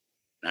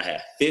 And I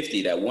had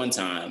 50 that one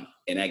time.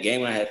 In that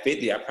game when I had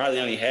 50, I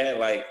probably only had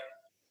like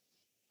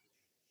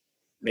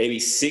maybe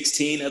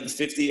 16 of the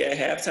 50 at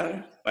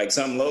halftime. Like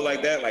something low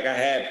like that. Like I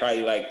had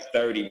probably like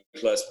 30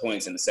 plus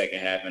points in the second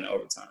half in the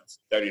overtimes.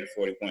 30 to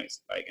 40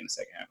 points like in the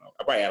second half.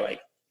 I probably had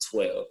like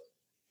 12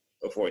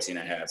 or 14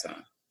 at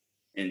halftime.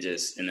 And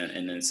just in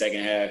the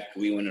second half,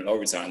 we went in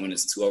overtime when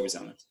it's 2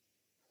 overtimes.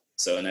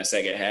 So in that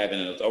second half and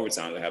in those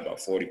overtimes, I had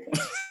about 40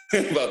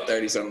 points, about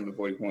 30 something to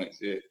 40 points.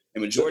 Yeah.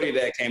 The majority of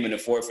that came in the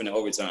fourth and the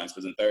overtimes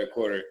because in the third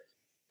quarter,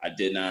 I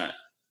did not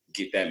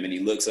get that many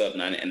looks up,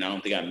 and I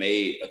don't think I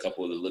made a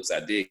couple of the looks I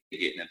did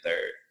get in the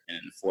third. And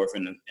in the fourth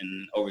and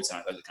in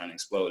overtime, I just kind of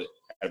exploded.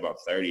 I had about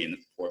 30 in the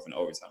fourth and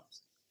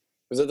overtimes.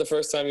 Was that the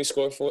first time you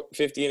scored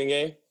 50 in a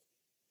game?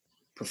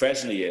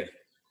 Professionally, yeah.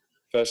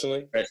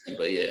 Professionally,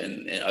 but yeah,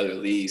 in other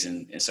leagues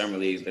and summer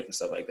leagues, different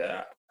stuff like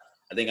that.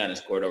 I think I done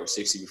scored over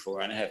 60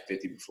 before. I didn't have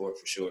 50 before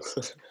for sure.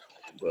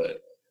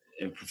 But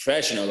in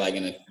professional, like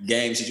in a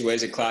game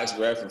situation, clocks,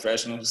 ref,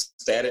 professional,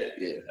 static,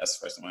 yeah, that's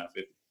the first time I had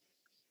 50.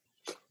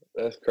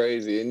 That's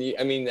crazy.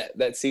 And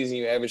that season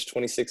you averaged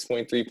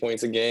 26.3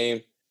 points a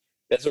game.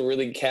 That's what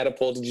really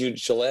catapulted you to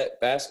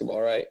Gillette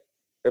basketball, right?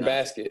 Or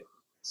basket.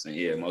 So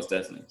yeah, most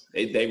definitely.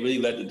 They really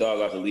let the dog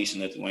off the leash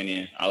in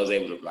Lithuania. I was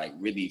able to like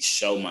really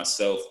show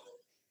myself.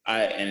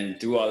 And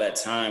through all that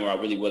time where I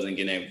really wasn't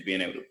being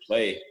able to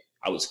play,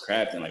 I was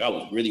crafting. Like I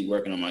was really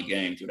working on my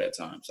game through that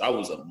time. So I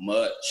was a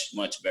much,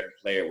 much better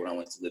player when I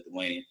went to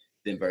Lithuania.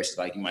 than versus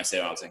like you might say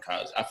when I was in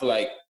college. I feel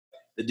like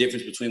the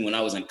difference between when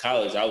I was in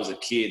college, I was a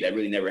kid that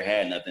really never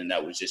had nothing,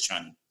 that was just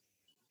trying to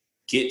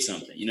get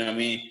something. You know what I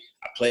mean?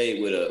 I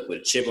played with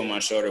a chip on my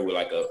shoulder, with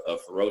like a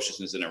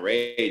ferociousness and a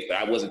rage, but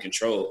I wasn't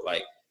controlled.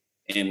 Like,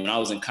 and when I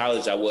was in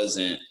college, I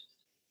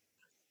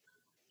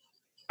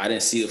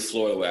didn't see the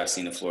floor the way I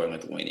seen the floor in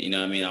Lithuania. You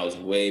know what I mean? I was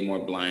way more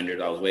blinded.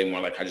 I was way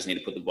more like, I just need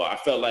to put the ball. I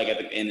felt like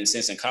in a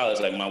sense in college,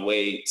 like my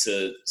way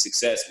to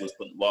success was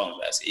putting the ball in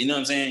the basket. You know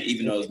what I'm saying?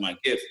 Even though it was my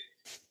gift,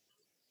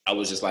 I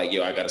was just like,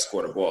 yo, I got to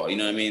score the ball. You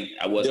know what I mean?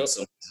 I wasn't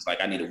so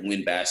like, I need to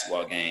win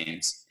basketball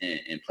games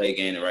and play a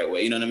game the right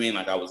way. You know what I mean?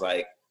 Like, I was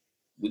like,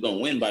 we're going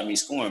to win by me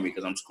scoring,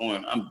 because I'm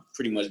scoring. I'm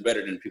pretty much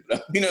better than people.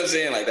 You know what I'm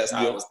saying? Like, that's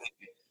how I was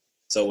thinking.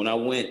 So when I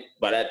went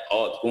by that,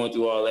 going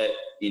through all that,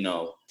 you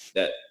know,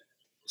 that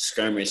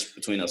skirmish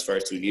between those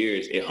first 2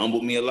 years, it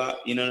humbled me a lot.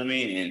 You know what I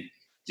mean? And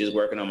just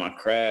working on my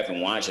craft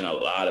and watching a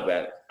lot of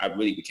that, I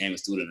really became a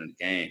student of the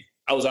game.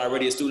 I was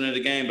already a student of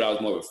the game, but I was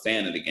more of a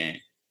fan of the game.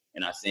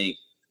 And I think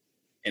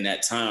in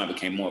that time, I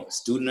became more of a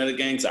student of the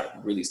game, because I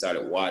really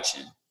started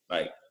watching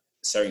like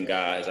certain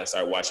guys. I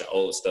started watching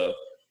old stuff,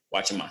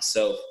 watching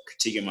myself,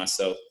 critiquing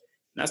myself.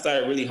 And I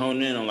started really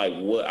honing in on like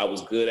what I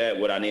was good at,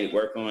 what I needed to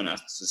work on. I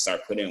just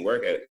started putting in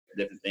work at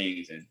different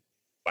things. And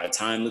by the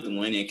time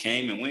Lithuania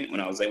came and went, when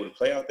I was able to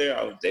play out there,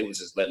 they was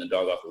just letting the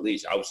dog off the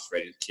leash. I was just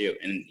ready to kill.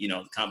 And, you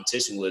know, the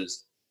competition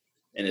was,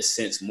 in a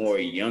sense, more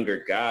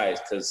younger guys,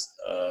 because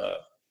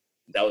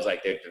that was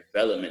like their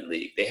development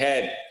league. They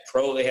had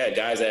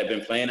guys that had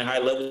been playing at high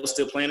level,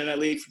 still playing in that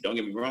league, don't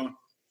get me wrong.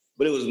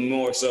 But it was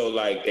more so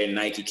like their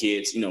Nike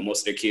kids, you know,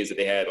 most of their kids that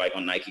they had like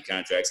on Nike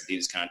contracts,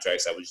 Adidas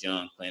contracts. I was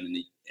young, playing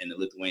in the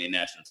Lithuanian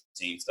national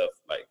team, stuff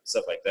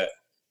like that.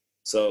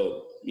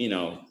 So, you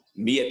know,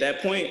 me at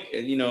that point,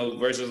 you know,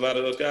 versus a lot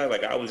of those guys,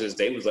 like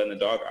they was letting the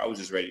dog, I was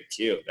just ready to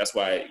kill. That's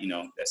why, you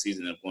know, that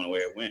season ended up going the way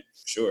it went,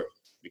 for sure,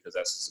 because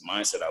that's just the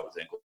mindset I was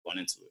in going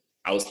into it.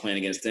 I was playing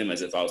against them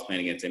as if I was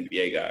playing against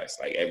NBA guys,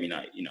 like every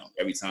night, you know,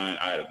 every time.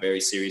 I had a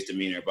very serious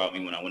demeanor about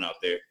me when I went out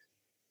there,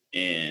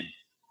 and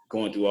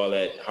going through all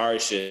that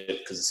hardship,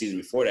 because the season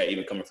before that,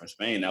 even coming from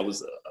Spain, that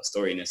was a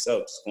story in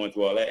itself. Just going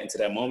through all that into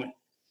that moment,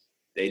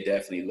 they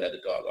definitely let the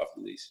dog off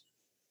the leash.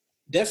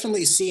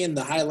 Definitely seeing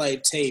the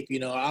highlight tape. You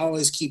know, I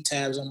always keep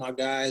tabs on my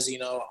guys, you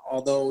know,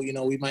 although, you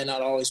know, we might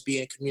not always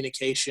be in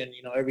communication,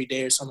 you know, every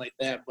day or something like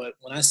that. But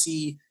when I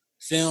see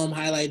film,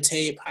 highlight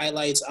tape,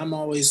 highlights, I'm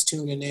always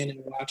tuning in and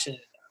watching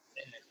it.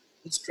 And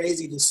it's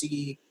crazy to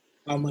see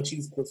how much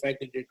you've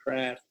perfected your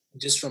craft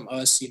just from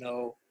us, you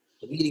know,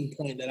 the meeting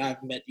point that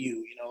I've met you,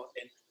 you know,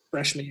 in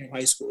freshman year of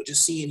high school,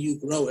 just seeing you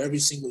grow every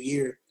single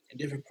year in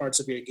different parts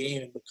of your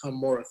game and become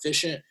more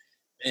efficient.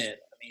 Man,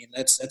 I mean,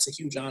 that's a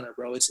huge honor,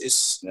 bro.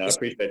 It's I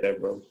appreciate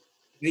that, bro.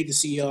 Great to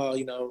see y'all,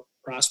 you know,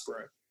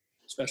 prospering,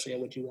 especially at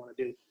what you want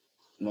to do.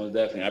 Most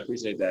definitely, I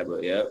appreciate that.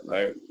 But yeah,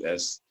 like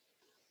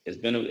it's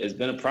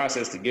been a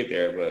process to get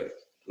there, but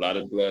a lot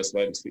of blood,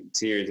 sweat, and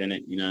tears in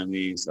it. You know what I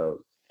mean? So,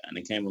 and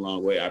it came a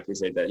long way. I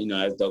appreciate that. You know,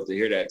 that's dope to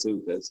hear that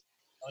too, because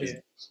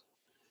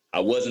I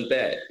wasn't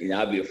that. You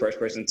know, I'd be the first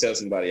person to tell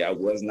somebody I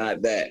was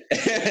not that.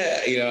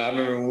 You know, I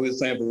remember when we was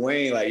playing for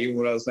Wayne, like even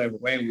when I was playing for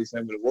Wayne, we was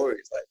playing for the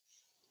Warriors. Like,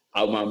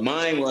 my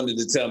mind wanted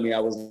to tell me I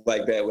was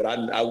like that, but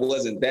I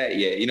wasn't that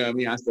yet. You know what I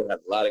mean? I still have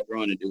a lot of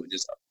growing to do,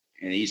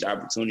 and each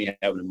opportunity,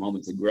 having a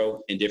moment to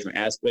grow in different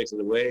aspects of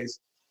the ways,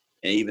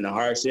 and even the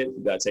hardship,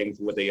 you got to take them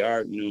for what they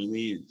are. You know what I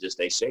mean? Just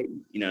they shaped me.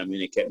 You know what I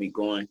mean? It kept me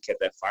going,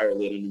 kept that fire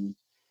lit in me.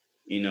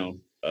 You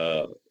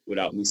know,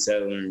 without me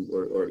settling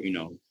or you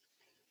know,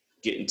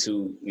 getting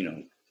too, you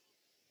know,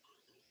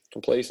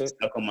 complacent,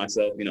 stuck on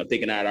myself, you know,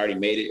 thinking I'd already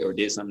made it or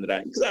did something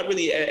because I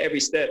really, at every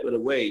step of the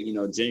way, you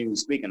know, genuinely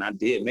speaking, I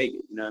did make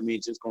it. You know what I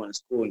mean? Just going to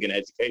school and getting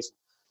an education.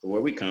 But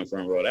where we come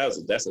from, bro,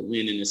 that's a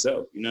win in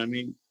itself. You know what I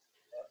mean?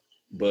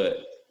 But,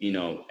 you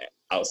know,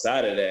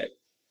 outside of that,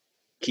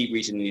 keep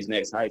reaching these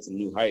next heights and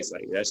new heights.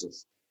 Like,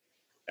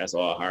 that's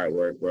all hard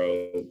work,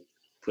 bro.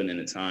 Putting in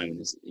the time.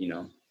 And you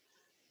know,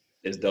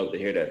 it's dope to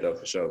hear that, though,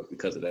 for sure,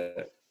 because of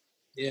that.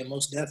 Yeah,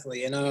 most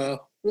definitely. And I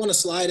want to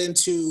slide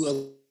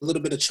into a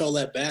little bit of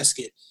Cholette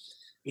basket.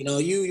 You know,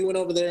 you went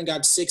over there and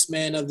got Sixth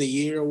Man of the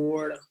Year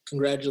award.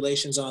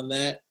 Congratulations on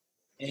that.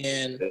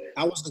 And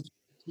how was the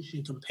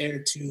competition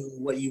compared to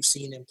what you've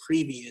seen in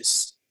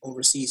previous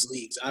overseas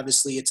leagues?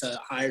 Obviously, it's a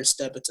higher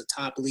step. It's a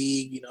top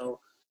league, you know,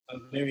 a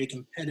very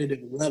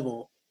competitive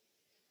level.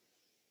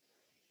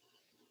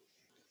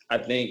 I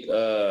think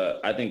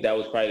that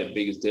was probably the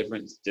biggest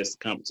difference, just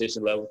the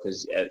competition level,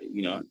 because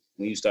you know,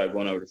 when you start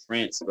going over to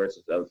France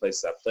versus the other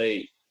places I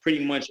played,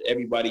 pretty much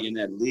everybody in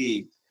that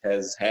league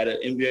has had an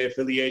NBA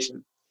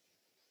affiliation.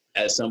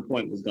 At some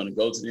point, was going to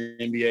go to the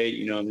NBA,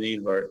 you know what I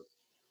mean, or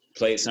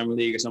play summer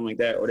league or something like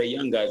that, or their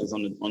young guys is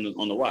on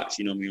the watch,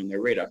 you know what I mean, on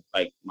their radar.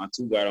 Like my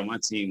two guard on my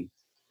team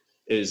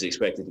is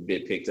expected to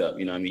get picked up,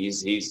 you know what I mean.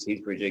 He's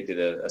predicted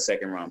a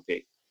second round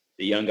pick.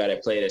 The young guy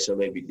that played at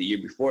Cholet the year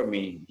before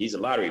me, he's a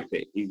lottery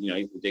pick. He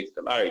predicted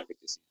the lottery pick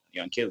this season,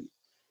 young Killy.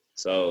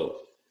 So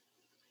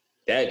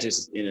that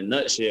just, in a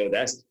nutshell,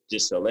 that's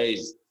just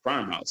Cholet's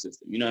farmhouse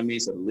system. You know what I mean?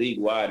 So the league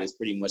wide is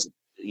pretty much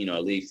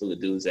a league full of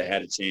dudes that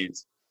had a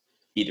chance,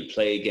 either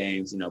play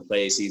games,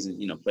 play seasons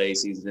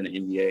in the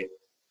NBA,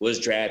 was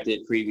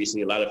drafted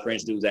previously. A lot of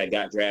French dudes that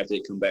got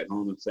drafted come back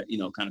home and play,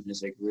 kind of finish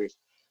their careers.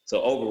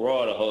 So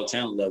overall, the whole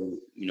talent level,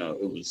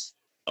 it was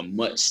a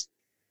much,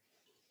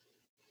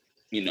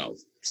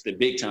 it's the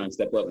big time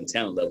step up in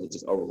talent level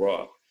just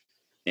overall.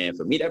 And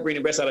for me, that brings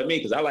the best out of me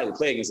because I like to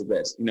play against the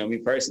best. Me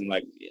personally,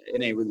 like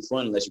it ain't really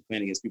fun unless you're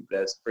playing against people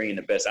that's bringing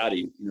the best out of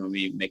you.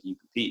 Making you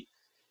compete.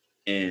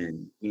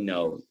 And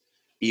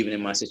even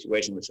in my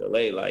situation with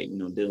Cholet, like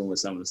dealing with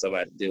some of the stuff I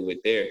had to deal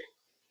with there,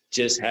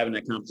 just having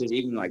that competition,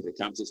 even like the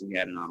competition we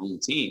had in our own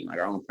team, like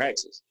our own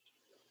practice,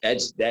 that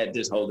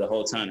just the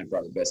whole time that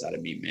brought the best out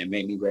of me, man. It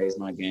made me raise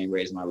my game,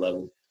 raise my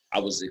level. I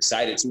was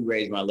excited to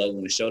raise my level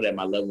and show that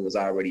my level was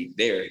already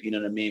there. You know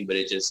what I mean? But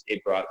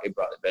it brought the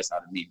best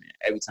out of me, man.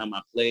 Every time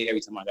I played,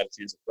 every time I got a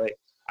chance to play,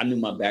 I knew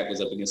my back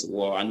was up against the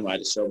wall. I knew I had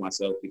to show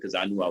myself because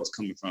I knew I was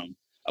coming from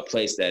a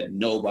place that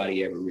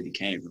nobody ever really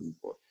came from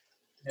before.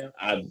 Yeah.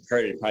 I've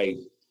heard it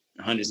probably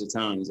hundreds of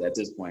times at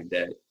this point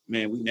that,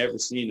 man, we never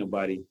seen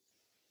nobody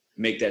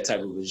make that type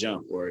of a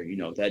jump, or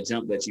that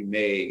jump that you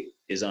made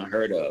is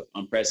unheard of,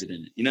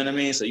 unprecedented. You know what I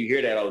mean? So you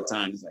hear that all the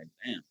time. It's like,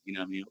 damn, you know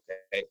what I mean?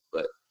 Okay,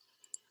 but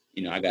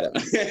I gotta,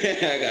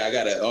 I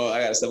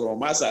gotta step on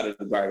my side of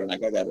the bargain.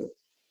 Like I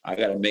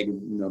gotta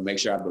make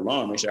sure I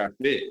belong, make sure I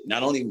fit.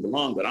 Not only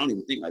belong, but I don't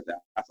even think like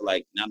that. I feel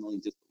like not only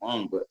just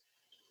belong, but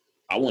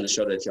I want to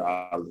show that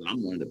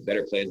I'm one of the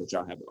better players that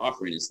y'all have to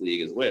offer in this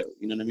league as well.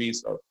 You know what I mean?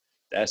 So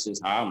that's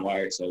just how I'm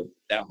wired. So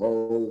that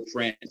whole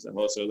France, the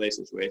whole Soleil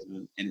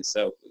situation in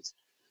itself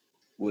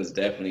was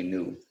definitely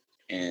new,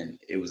 and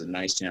it was a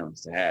nice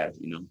challenge to have,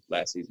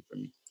 last season for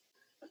me.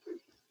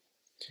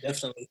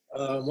 Definitely.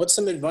 What's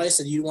some advice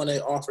that you want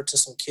to offer to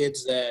some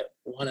kids that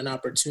want an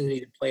opportunity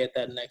to play at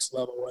that next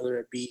level, whether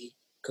it be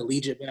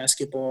collegiate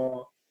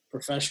basketball,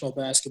 professional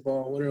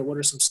basketball? What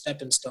are some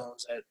stepping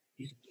stones that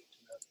you can do to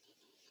them?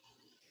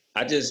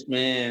 I just,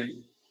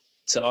 man,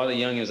 to all the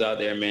youngins out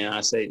there, man,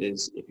 I say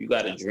this: if you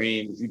got a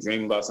dream, if you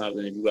dream about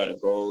something, if you got a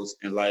goals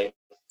in life,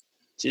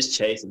 just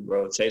chase them,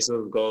 bro. Chase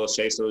those goals,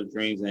 chase those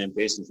dreams and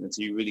ambitions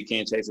until you really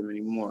can't chase them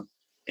anymore.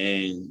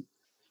 And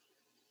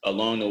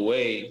along the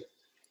way,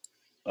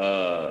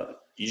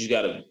 you just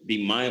got to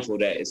be mindful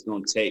that it's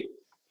going to take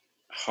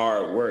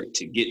hard work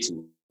to get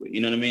to it.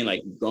 You know what I mean?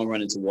 Like, you're going to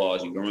run into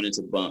walls, you're going to run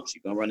into bumps,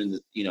 you're going to run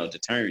into,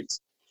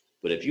 deterrents.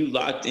 But if you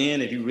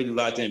really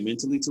locked in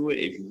mentally to it,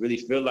 if you really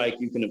feel like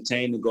you can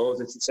obtain the goals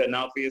that you're setting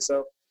out for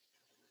yourself,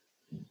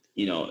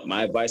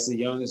 my advice to the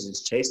young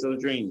is chase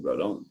those dreams, bro.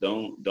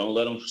 Don't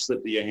let them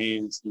slip through your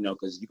hands,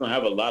 because you're going to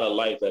have a lot of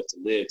life left to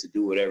live to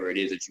do whatever it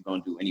is that you're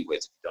going to do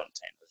anyways if you don't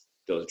attain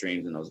those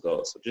dreams and those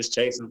goals. So just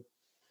chase them.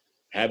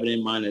 Have it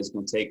in mind that it's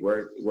going to take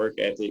work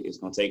ethic. It's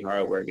going to take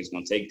hard work. It's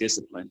going to take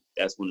discipline.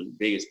 That's one of the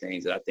biggest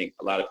things that I think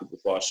a lot of people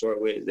fall short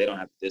with. They don't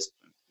have the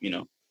discipline.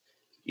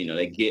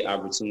 They get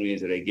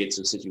opportunities or they get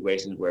to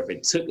situations where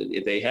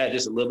if they had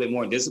just a little bit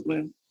more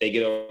discipline, they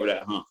get over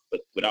that hump.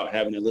 But without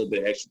having a little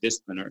bit of extra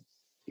discipline or,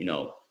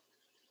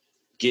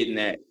 getting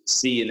that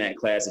C in that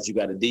class that you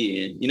got a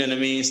D in, you know what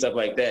I mean? Stuff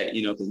like that,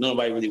 because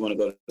nobody really want to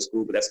go to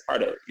school, but that's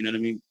part of it. You know what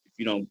I mean? If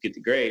you don't get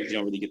the grades, you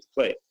don't really get to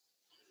play.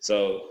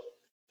 So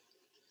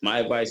my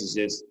advice is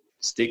just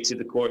stick to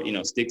the court,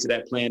 stick to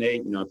that plan A.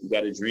 If you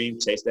got a dream,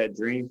 chase that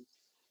dream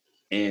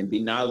and be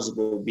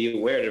knowledgeable, be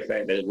aware of the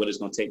fact that what it's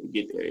going to take to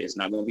get there. It's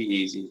not going to be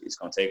easy. It's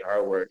going to take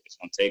hard work. It's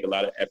going to take a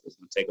lot of effort. It's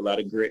going to take a lot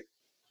of grit.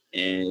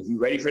 And if you're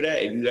ready for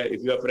that,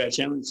 if you're up for that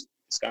challenge, the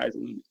sky's the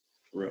limit,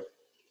 for real.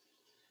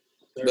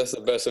 That's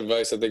the best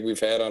advice I think we've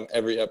had on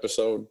every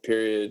episode,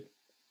 period.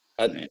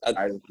 I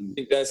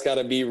think that's got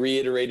to be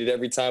reiterated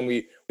every time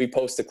we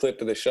post a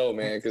clip of the show,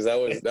 man, because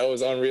that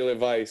was unreal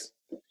advice.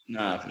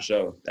 Nah, for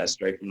sure. That's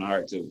straight from the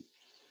heart, too.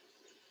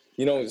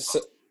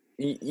 So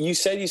you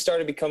said you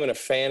started becoming a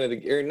fan of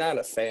or not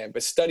a fan,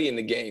 but studying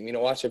the game,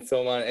 watching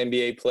film on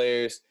NBA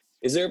players.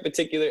 Is there a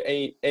particular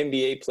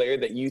NBA player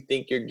that you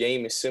think your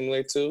game is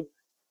similar to,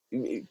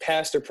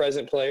 past or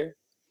present player?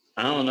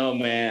 I don't know,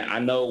 man. I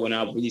know when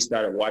I really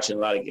started watching a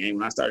lot of games,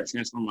 when I started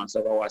transforming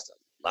myself, I watched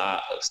a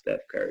lot of Steph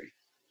Curry.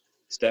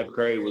 Steph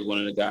Curry was one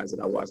of the guys that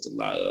I watched a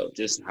lot of,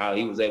 just how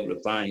he was able to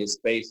find his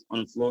space on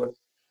the floor,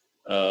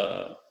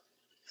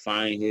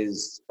 find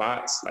his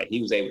spots. Like,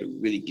 he was able to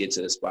really get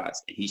to the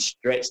spots. And he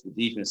stretched the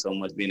defense so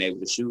much being able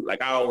to shoot.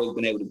 Like, I always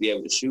been able to be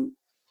able to shoot,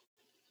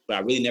 but I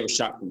really never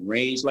shot from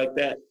range like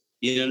that.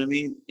 You know what I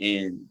mean?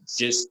 And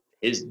just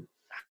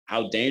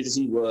how dangerous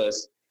he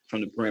was from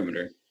the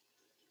perimeter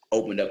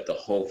opened up the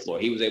whole floor.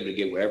 He was able to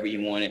get wherever he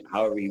wanted,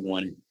 however he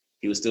wanted.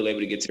 He was still able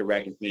to get to the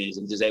rack and finish,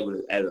 and just able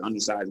to, as an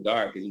undersized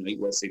guard, because, he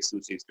was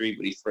 6'2", 6'3",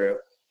 but he's frail.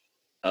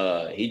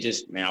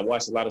 I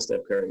watched a lot of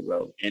Steph Curry,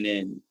 bro. And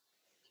then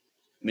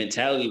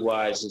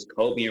mentality-wise, just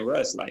Kobe and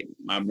Russ. Like,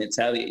 my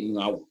mentality,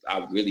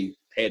 I really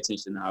pay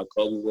attention to how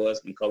Kobe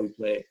was when Kobe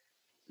played.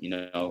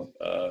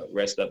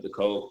 Rest up the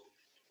Kobe.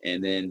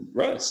 And then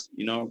Russ,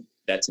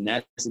 that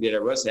tenacity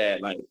that Russ had.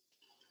 Like,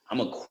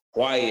 I'm a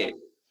quiet,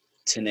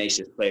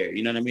 tenacious player.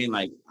 You know what I mean?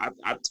 Like,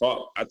 I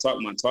talk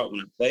my talk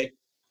when I play,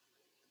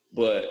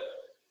 but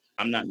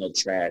I'm not no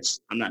trash.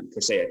 I'm not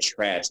per se a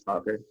trash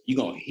talker. You're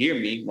gonna hear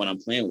me when I'm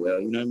playing well.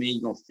 You know what I mean?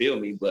 You're gonna feel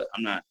me, but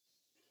I'm not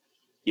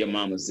your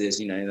mama's this,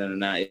 you know,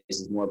 it's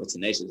just more of a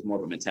tenacious, it's more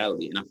of a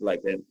mentality. And I feel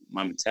like that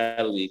my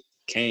mentality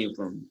came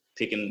from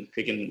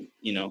picking,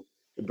 you know,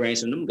 the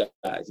brains from them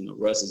guys, you know,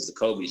 Russ's, the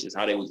Kobe's, just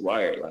how they was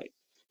wired, like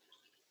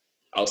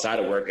outside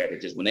of work ethic.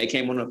 Just when they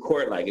came on the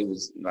court, like it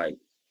was like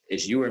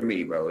it's you or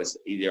me, bro. It's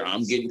either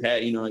I'm getting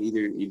past, you know,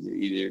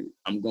 either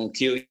I'm gonna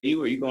kill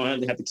you or you're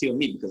gonna have to kill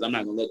me because I'm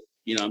not gonna look,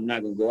 you know, I'm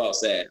not gonna go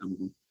outside.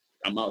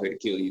 I'm out here to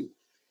kill you.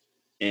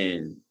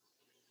 And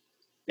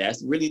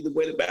that's really the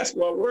way the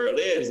basketball world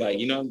is. Like,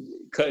 you know,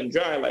 cut and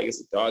dry, like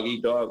it's a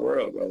dog-eat-dog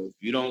world, bro. If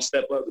you don't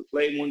step up to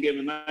play one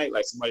given night,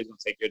 like somebody's gonna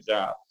take your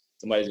job.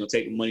 Somebody's gonna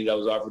take the money that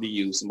was offered to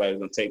you. Somebody's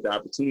gonna take the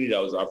opportunity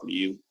that was offered to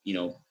you, you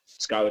know,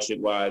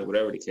 scholarship-wise,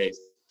 whatever the case.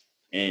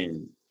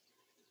 And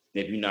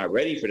if you're not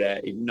ready for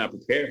that, if you're not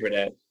prepared for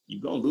that,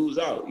 you're gonna lose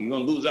out. You're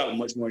gonna lose out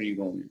much more than you're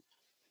gonna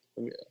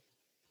win.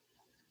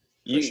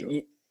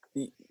 Yeah.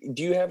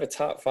 Do you have a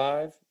top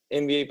 5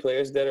 NBA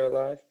players that are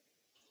alive?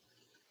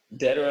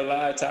 Dead or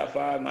alive, top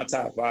 5, my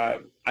top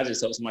 5. I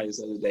just told somebody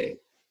this other day,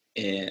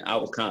 and I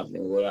was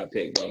confident with what I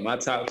picked. But my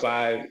top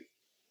 5,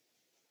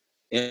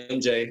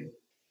 MJ,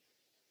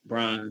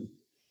 Bron,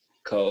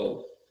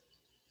 Cole.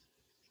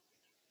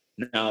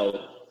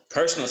 Now,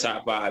 personal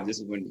top 5, this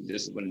is when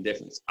the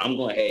difference. I'm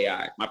going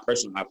AI. My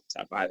personal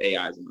top 5,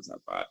 AI is in my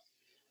top 5.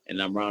 And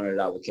I'm rounding it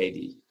out with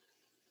KD.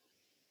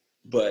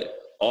 But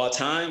all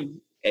time,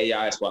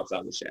 AI swaps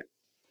out with Shaq.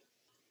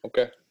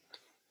 Okay.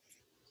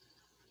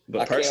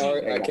 But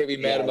I can't be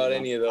mad about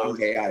any of those.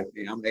 I'm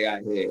AI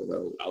head,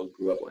 bro. I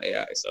grew up on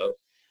AI, so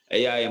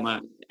AI in my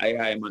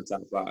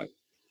top 5.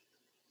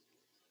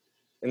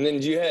 And then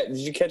did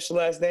you catch The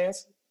Last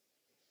Dance?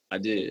 I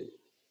did.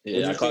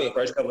 Yeah, I caught the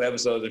first couple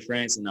episodes in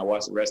France, and I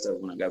watched the rest of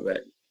it when I got back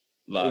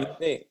live. What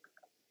do you think?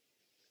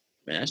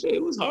 Man, actually,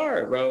 it was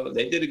hard, bro.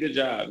 They did a good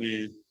job,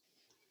 man.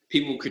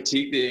 People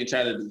critiqued it and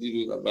tried to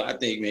do it, but I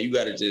think, man, you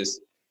gotta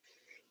just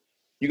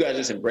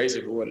embrace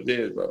it for what it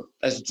is, bro.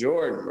 That's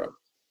Jordan, bro.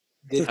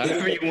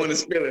 However you want to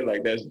spell it,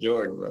 like that's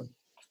Jordan, bro.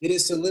 Did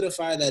it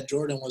solidify that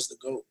Jordan was the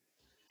GOAT?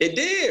 It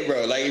did,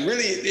 bro. Like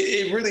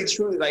it really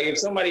truly, like if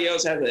somebody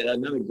else has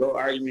another GOAT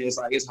argument, it's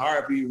like it's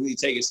hard for you to really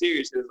take it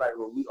serious. It's like,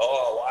 well, we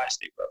all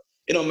watched it, bro.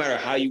 It don't matter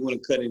how you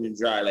want to cut it and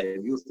dry. Like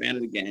if you're a fan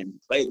of the game, you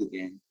play the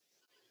game,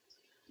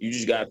 you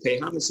just gotta pay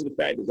homage to the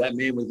fact that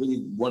man was really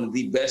one of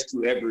the best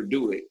to ever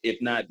do it,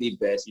 if not the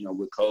best. You know,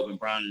 with Kobe and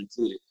Bron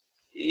included.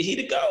 He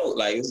the GOAT.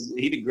 Like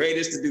he the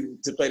greatest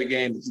to play the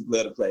game that you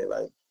love to play.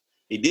 Like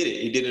he did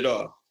it. He did it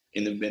all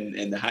at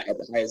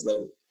the highest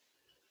level.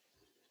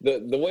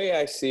 The way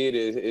I see it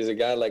is a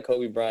guy like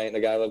Kobe Bryant, a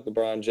guy like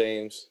LeBron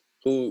James,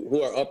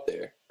 who are up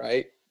there,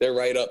 right? They're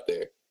right up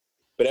there.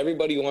 But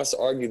everybody wants to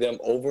argue them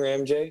over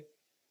MJ.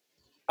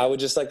 I would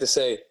just like to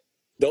say,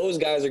 those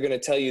guys are going to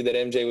tell you that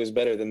MJ was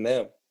better than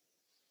them.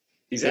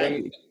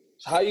 Exactly.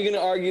 How are you going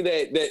to argue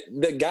that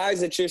the guys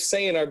that you're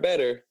saying are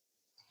better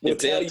will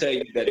tell you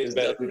that it's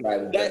better?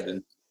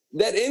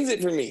 That ends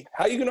it for me.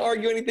 How are you going to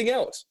argue anything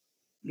else?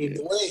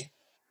 Either way.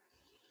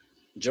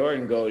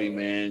 Jordan Goldie,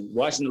 man,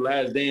 watching The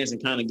Last Dance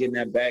and kind of getting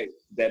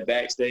that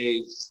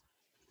backstage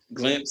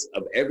glimpse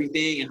of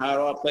everything and how it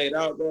all played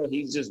out, bro.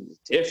 He's just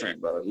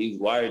different, bro. He's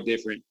wired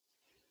different.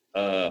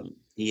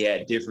 He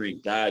had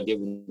different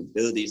God-given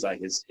abilities,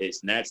 like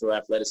his natural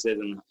athleticism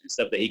and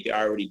stuff that he could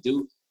already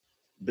do.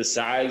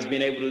 Besides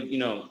being able to, you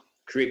know,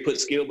 put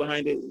skill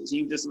behind it,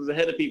 he just was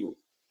ahead of people.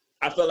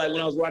 I felt like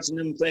when I was watching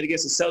him play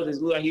against the Celtics,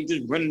 it looked like he was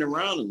just running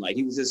around him. Like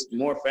he was just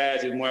more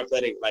fast, he was more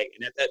athletic. Like,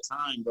 and at that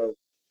time, bro,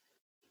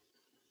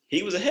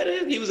 he was ahead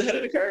of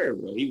the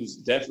curve, bro. He was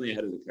definitely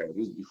ahead of the curve.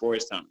 He was before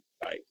his time.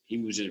 Like he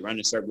was just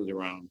running circles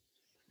around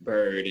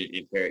Bird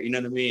and Perry. You know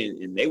what I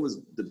mean? And they was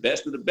the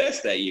best of the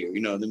best that year. You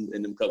know, in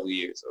them couple of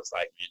years. So it's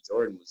like, man,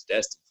 Jordan was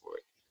destined for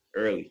it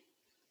early.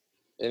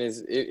 And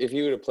if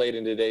he would have played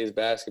in today's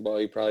basketball,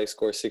 he'd probably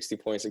score 60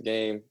 points a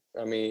game.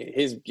 I mean,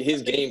 his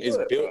game is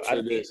built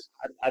for this.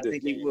 I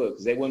think he would,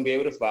 because they wouldn't be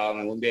able to foul him,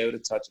 they wouldn't be able to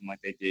touch him like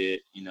they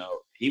did. You know,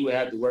 he would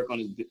have to work on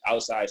his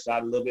outside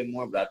shot a little bit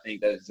more, but I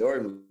think that's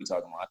Jordan we're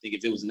talking about. I think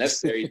if it was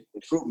necessary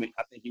improvement,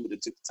 I think he would have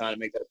took the time to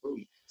make that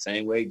improvement.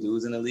 Same way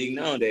dudes in the league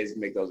nowadays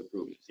make those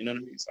improvements. You know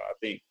what I mean? So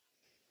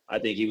I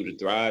think he would have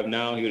thrived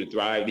now. He would have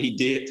thrived. He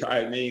did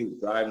thrive then. He would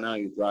thrive now.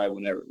 He would thrive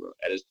whenever, bro,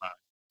 at his prime,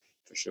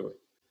 for sure.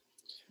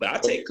 But I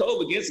take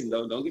Kobe against him,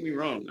 though. Don't get me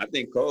wrong. I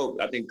think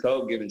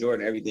Kobe giving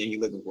Jordan everything he's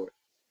looking for.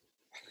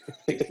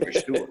 For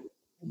sure.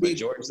 But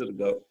Jordan's to the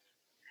GOAT.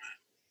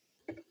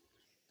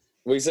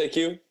 What you say,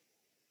 Q?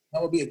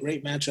 That would be a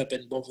great matchup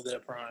in both of their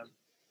prime.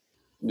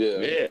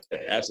 Yeah,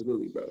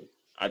 absolutely, bro.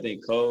 I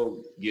think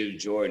Kobe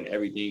gives Jordan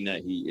everything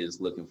that he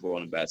is looking for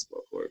on the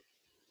basketball court.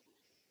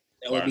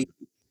 That would be,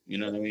 you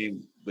know what I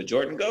mean? But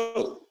Jordan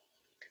GOAT.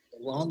 The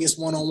longest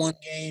one-on-one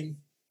game.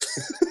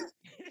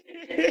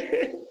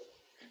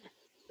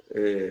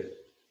 Yeah.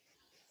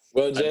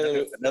 Well,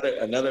 Jalen,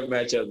 another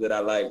matchup that I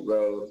like,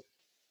 bro,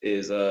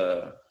 is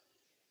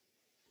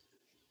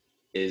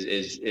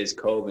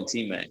Kobe and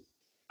T-Mac.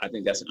 I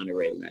think that's an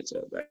underrated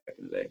matchup back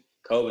in the day.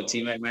 Kobe and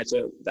T-Mac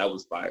matchup, that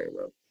was fire,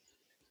 bro.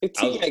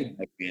 I was a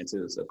T-Mac fan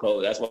too, so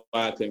Kobe. That's why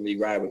I couldn't really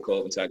ride with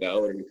Kobe until I got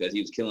older because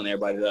he was killing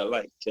everybody that I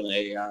liked, killing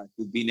AI.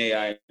 He was beating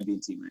AI and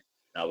beating T-Mac.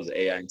 I was an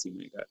AI and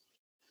T-Mac guy.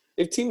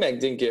 If T-Mac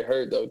didn't get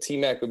hurt, though,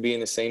 T-Mac would be in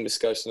the same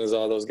discussion as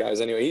all those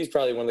guys anyway. He's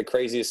probably one of the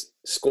craziest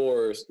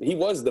scorers. He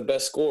was the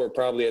best scorer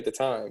probably at the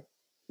time.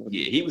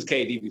 Yeah, he was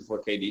KD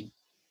before KD.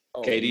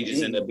 KD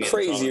just ended up being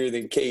crazier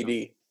than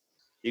KD.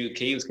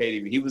 He was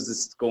KD. He was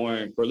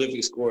the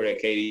prolific scorer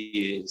that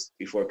KD is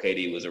before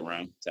KD was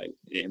around, type,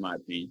 in my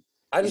opinion.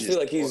 I just feel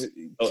like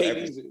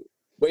KD's a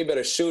way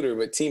better shooter,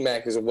 but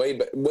T-Mac is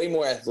way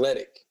more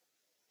athletic.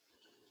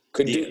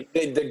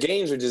 The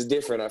games are just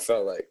different, I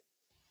felt like.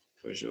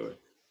 For sure.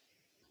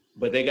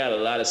 But they got a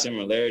lot of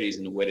similarities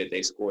in the way that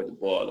they scored the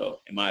ball, though,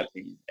 in my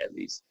opinion, at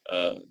least.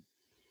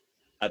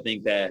 I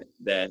think that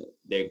their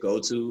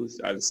go-tos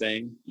are the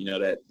same. You know,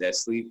 that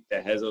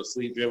Hezo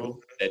sleep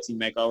dribble that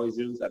T-Mac always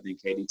used. I think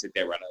KD took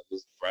that right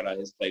out of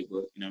his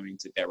playbook. You know what I mean?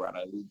 Took that right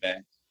out of his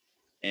bag.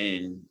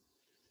 And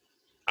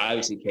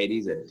obviously,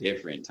 KD's a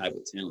different type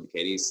of talent.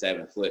 KD's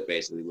 7 foot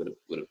basically with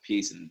a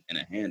piece and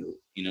a handle.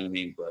 You know what I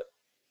mean? But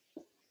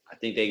I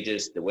think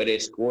the way they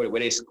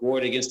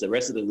scored against the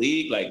rest of the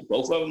league, like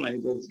both of them, like they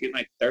both getting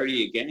like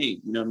 30 a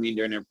game. You know what I mean?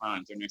 During their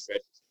prime, during their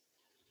stretches.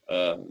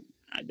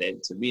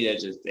 To me,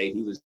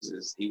 he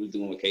was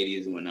doing what KD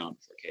is doing now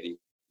before KD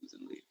was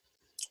in the league.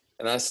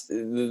 And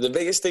the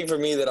biggest thing for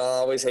me that I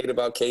always hate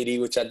about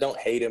KD, which I don't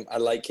hate him. I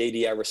like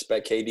KD. I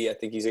respect KD. I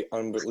think he's an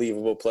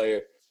unbelievable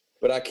player.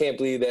 But I can't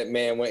believe that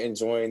man went and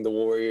joined the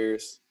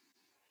Warriors.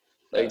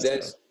 Like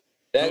that's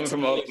coming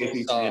from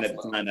OKC fan at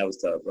the time, that was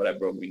tough, bro. That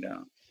broke me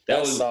down. That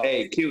was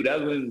Q.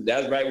 That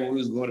was right when we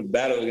was going to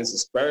battle against the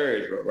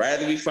Spurs, bro. Right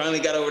after we finally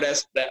got over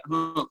that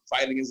hump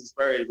fighting against the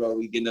Spurs, bro,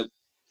 we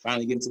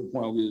finally getting to the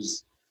point where we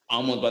was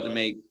almost about to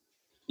make,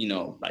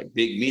 like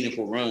big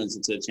meaningful runs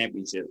into a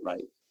championship,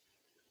 like.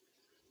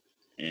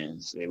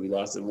 And so we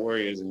lost the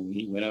Warriors, and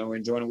he went over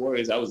and joined the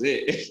Warriors. That was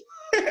it.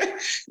 That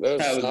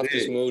was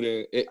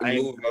it. I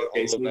ain't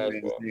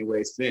the same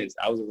way since.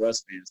 I was a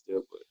Russ fan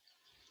still, but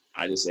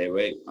I just say,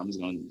 wait,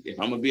 if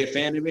I'm gonna be a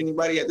fan of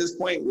anybody at this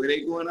point where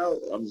they going out,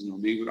 I'm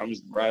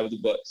just ride with the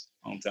Bucks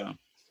on time.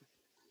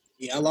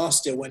 Yeah, I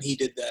lost it when he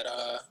did that.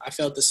 I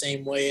felt the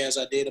same way as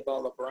I did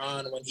about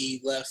LeBron when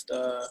he left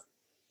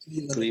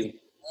Cleveland.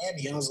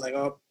 I was like,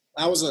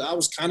 I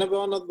was kind of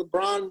on the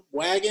LeBron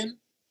wagon.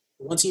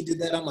 Once he did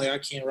that, I'm like, I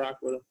can't rock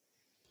with him.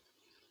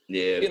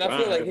 Yeah, and I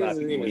feel like his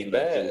isn't even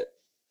bad.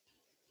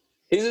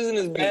 His isn't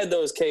as bad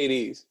though as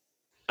KD's.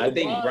 I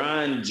think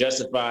Bron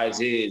justifies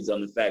his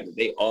on the fact that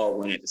they all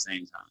went at the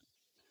same time.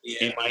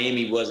 Yeah. And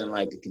Miami wasn't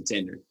like a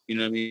contender. You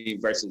know what I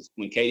mean? Versus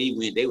when KD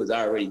went, they was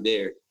already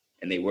there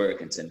and they were a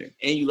contender.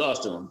 And you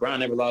lost to him. Bron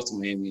never lost to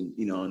Miami,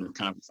 in the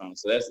conference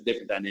finals. So that's a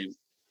different dynamic.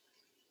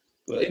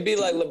 But it'd be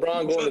like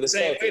LeBron going to the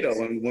same Celtics. Way, though.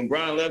 When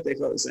Bron left, they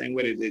felt the same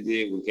way that they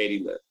did when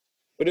KD left.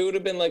 But it would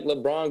have been like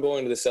LeBron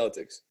going to the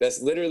Celtics.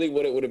 That's literally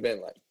what it would have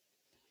been like.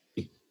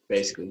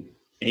 Basically.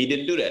 And he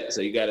didn't do that.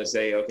 So you got to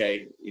say,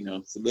 okay,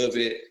 it's a little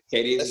bit.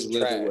 KD's is a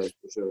little bit worse,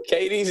 for sure.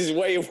 KD's is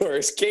way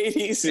worse.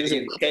 KD's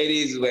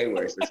is way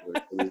worse, for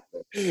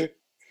sure.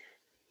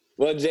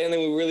 Well, Jalen,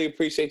 we really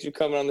appreciate you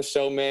coming on the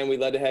show, man. We'd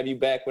love to have you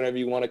back whenever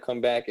you want to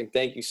come back. And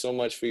thank you so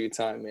much for your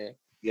time, man.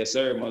 Yes,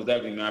 sir. Most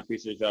definitely, man. I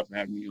appreciate y'all for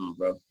having me on,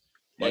 bro.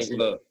 Much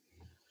love.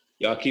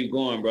 Y'all keep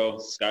going, bro.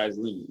 Sky's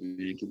the limit,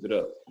 man. Keep it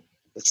up.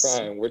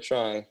 We're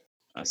trying.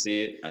 I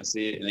see it.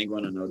 It ain't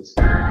going unnoticed.